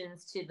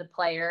 options to the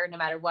player, no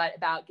matter what,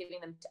 about giving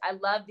them. I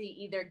love the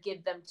either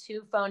give them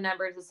 2 phone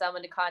numbers of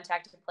someone to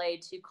contact to play,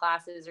 2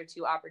 classes, or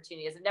 2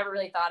 opportunities. I've never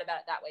really thought about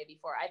it that way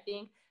before. I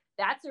think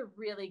that's a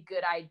really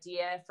good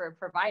idea for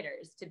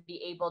providers to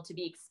be able to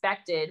be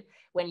expected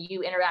when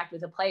you interact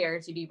with a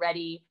player to be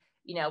ready,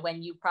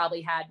 when you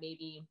probably had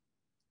maybe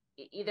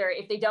either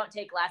if they don't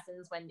take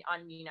lessons when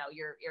on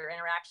your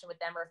interaction with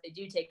them, or if they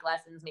do take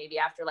lessons maybe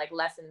after like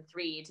lesson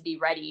 3, to be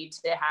ready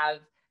to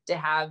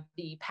have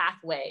the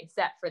pathway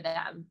set for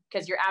them.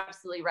 Because you're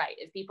absolutely right,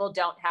 if people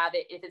don't have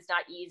it, if it's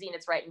not easy and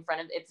it's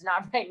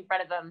not right in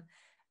front of them,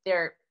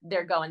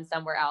 they're going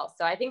somewhere else.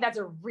 So I think that's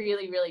a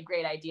really, really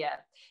great idea.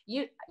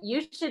 You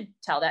should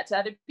tell that to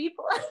other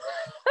people.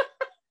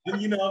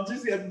 I'm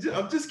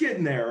just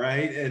getting there,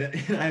 right?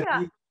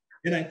 Yeah.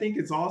 And I think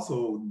it's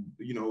also,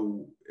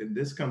 and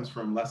this comes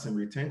from lesson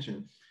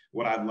retention.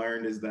 What I've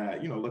learned is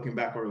that, looking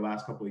back over the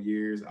last couple of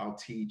years, I'll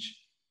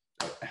teach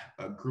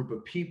a group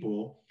of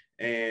people,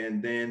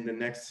 and then the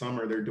next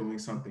summer they're doing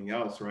something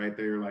else, right?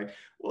 They're like,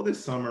 well,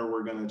 this summer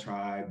we're going to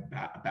try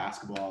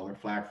basketball or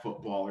flag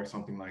football or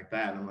something like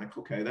that. And I'm like,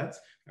 okay,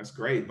 that's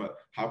great. But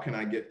how can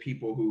I get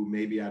people who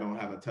maybe I don't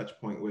have a touch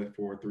point with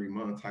for 3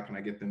 months? How can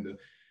I get them to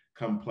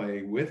come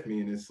play with me?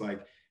 And it's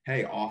like,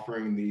 hey,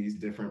 offering these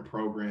different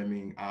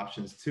programming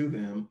options to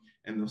them,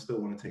 and they'll still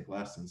want to take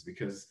lessons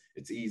because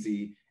it's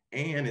easy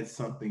and it's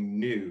something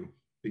new.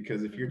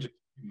 Because if you're just,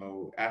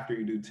 after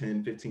you do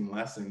 10, 15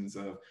 lessons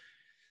of,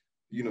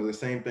 the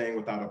same thing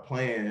without a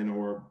plan,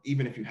 or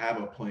even if you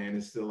have a plan,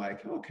 it's still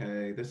like,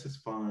 okay, this is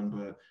fun,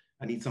 but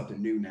I need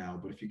something new now.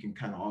 But if you can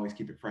kind of always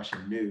keep it fresh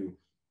and new,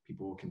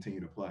 people will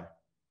continue to play.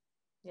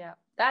 Yeah,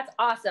 that's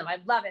awesome. I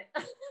love it.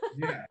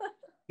 Yeah,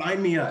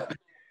 sign me up.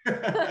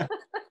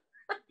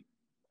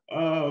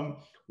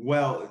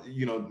 Well,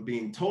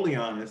 being totally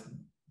honest,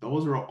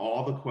 those were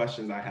all the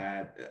questions I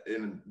had.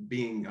 And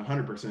being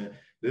 100%,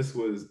 this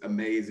was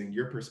amazing.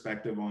 Your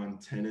perspective on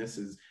tennis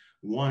is,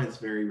 one, it's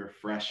very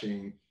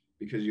refreshing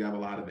because you have a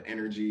lot of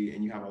energy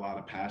and you have a lot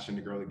of passion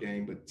to grow the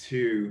game. But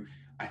 2,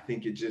 I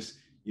think it just,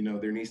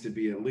 there needs to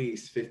be at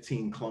least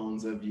 15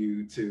 clones of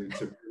you to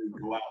really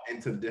go out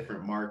into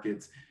different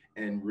markets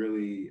and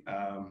really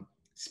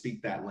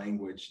speak that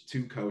language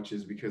to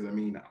coaches. Because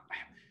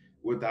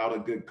without a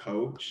good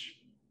coach,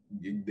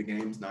 the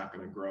game's not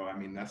going to grow.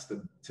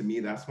 To me,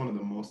 that's one of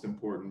the most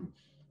important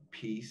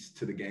piece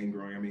to the game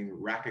growing.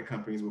 Racket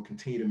companies will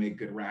continue to make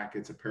good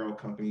rackets. Apparel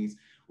companies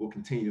will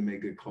continue to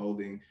make good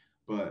clothing,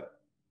 but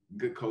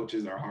good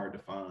coaches are hard to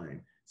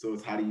find. So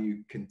it's how do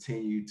you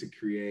continue to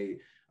create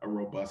a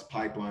robust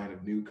pipeline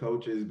of new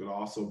coaches, but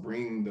also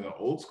bring the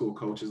old school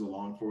coaches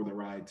along for the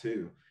ride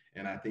too.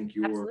 And I think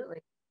you're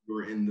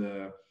in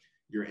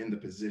the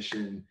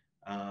position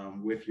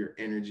with your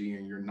energy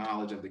and your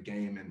knowledge of the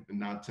game, and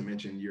not to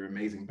mention your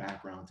amazing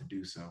background to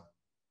do so.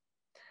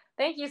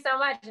 Thank you so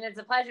much. And it's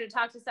a pleasure to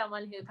talk to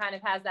someone who kind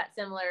of has that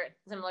similar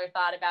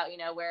thought about,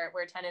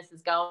 where tennis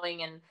is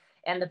going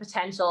and the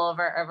potential of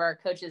our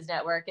coaches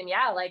network. And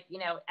yeah, like,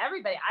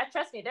 everybody,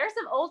 trust me, there's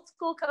some old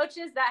school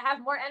coaches that have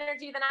more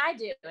energy than I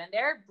do, and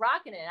they're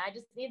rocking it. I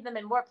just need them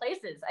in more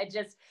places.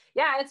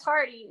 It's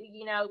hard.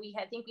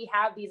 I think we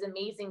have these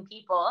amazing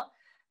people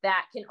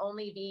that can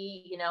only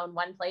be, in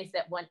one place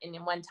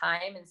in one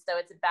time. And so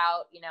it's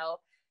about,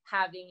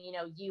 having,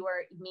 you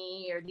or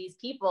me or these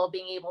people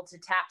being able to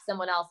tap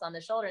someone else on the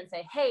shoulder and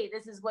say, hey,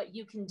 this is what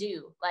you can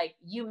do. Like,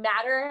 you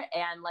matter,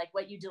 and like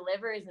what you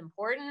deliver is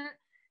important,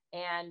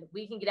 and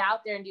we can get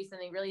out there and do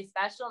something really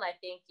special. And I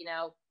think,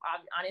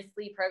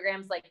 honestly,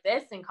 programs like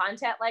this and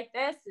content like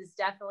this is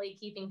definitely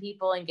keeping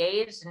people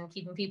engaged and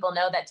keeping people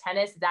know that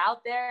tennis is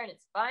out there and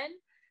it's fun,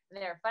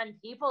 and there are fun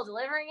people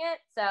delivering it.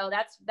 So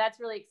that's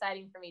really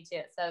exciting for me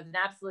too. So it's an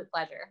absolute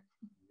pleasure.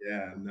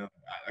 Yeah, no,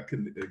 I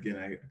couldn't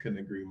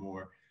agree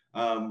more.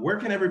 Where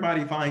can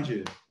everybody find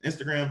you?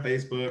 Instagram,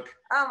 Facebook?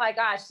 Oh my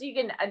gosh, you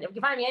can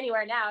find me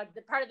anywhere now.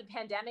 The part of the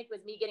pandemic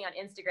was me getting on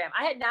Instagram.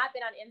 I had not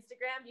been on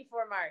Instagram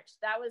before March.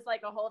 That was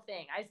like a whole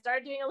thing. I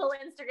started doing a little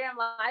Instagram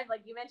live,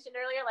 like you mentioned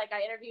earlier. Like,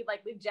 I interviewed like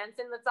Luke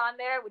Jensen that's on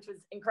there, which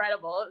was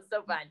incredible. It was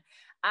so fun.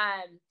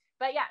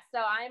 But yeah,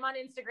 so I'm on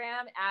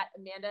Instagram at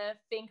Amanda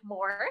Fink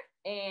Moore,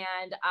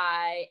 and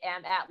I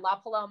am at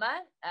La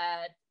Paloma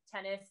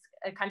Tennis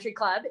Country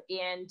Club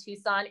in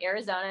Tucson,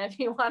 Arizona, if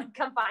you want to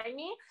come find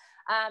me.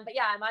 But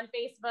yeah, I'm on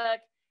Facebook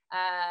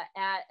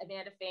at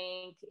Amanda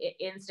Fink,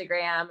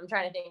 Instagram. I'm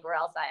trying to think where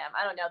else I am.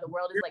 I don't know. The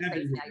world is like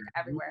crazy now. You're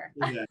everywhere.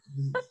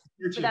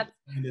 So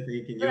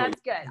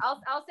that's good.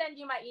 I'll send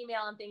you my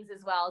email and things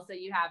as well, so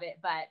you have it.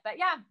 But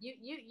yeah,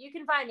 you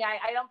can find me.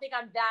 I don't think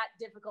I'm that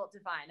difficult to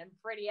find. I'm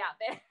pretty out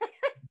there.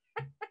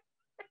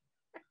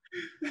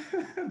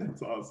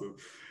 That's awesome.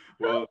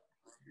 Well,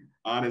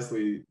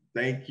 honestly,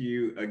 thank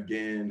you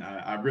again.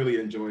 I really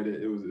enjoyed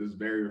it. It was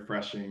very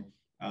refreshing.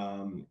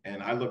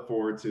 And I look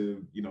forward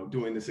to,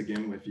 doing this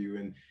again with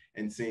you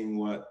and seeing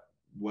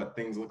what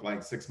things look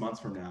like 6 months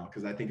from now,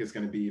 because I think it's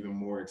going to be even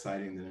more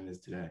exciting than it is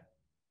today.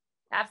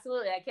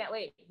 Absolutely. I can't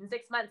wait. In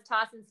 6 months,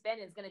 toss and spin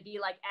is going to be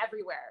like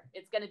everywhere.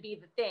 It's going to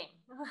be the thing.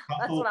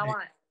 That's what I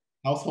want.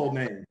 Household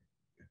name.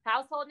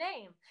 Household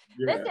name.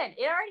 Yeah. Listen,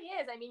 it already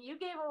is. I mean, you're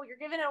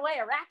giving away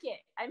a racket.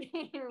 I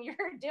mean,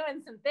 you're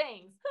doing some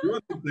things.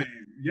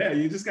 Yeah,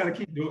 you just got to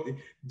keep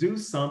do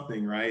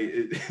something,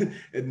 right?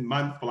 And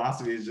my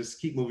philosophy is just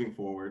keep moving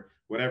forward.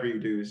 Whatever you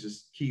do is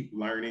just keep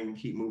learning,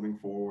 keep moving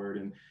forward.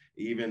 And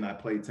even I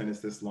played tennis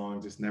this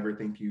long, just never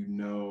think you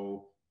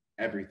know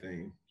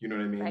everything. You know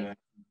what I mean? Right.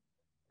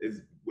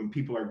 Is when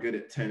people are good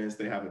at tennis,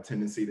 they have a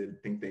tendency to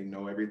think they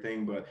know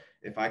everything. But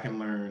if I can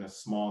learn a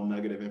small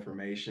nugget of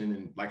information,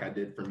 and like I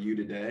did from you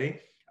today,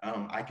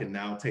 I can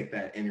now take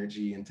that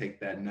energy and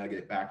take that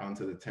nugget back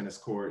onto the tennis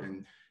court,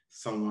 and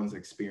someone's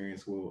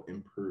experience will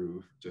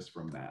improve just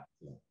from that.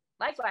 So.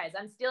 Likewise,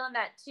 I'm still in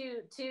that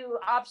two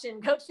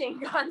option coaching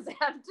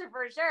concept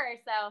for sure.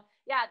 So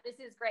yeah, this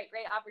is great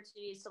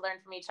opportunities to learn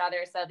from each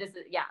other. So this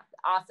is, yeah,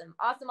 awesome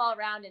all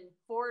around, and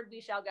forward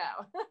we shall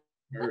go.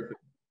 Perfect.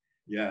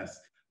 Yes.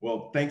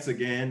 Well, thanks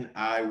again.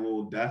 I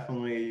will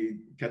definitely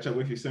catch up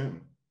with you soon.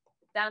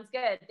 Sounds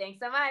good. Thanks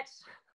so much.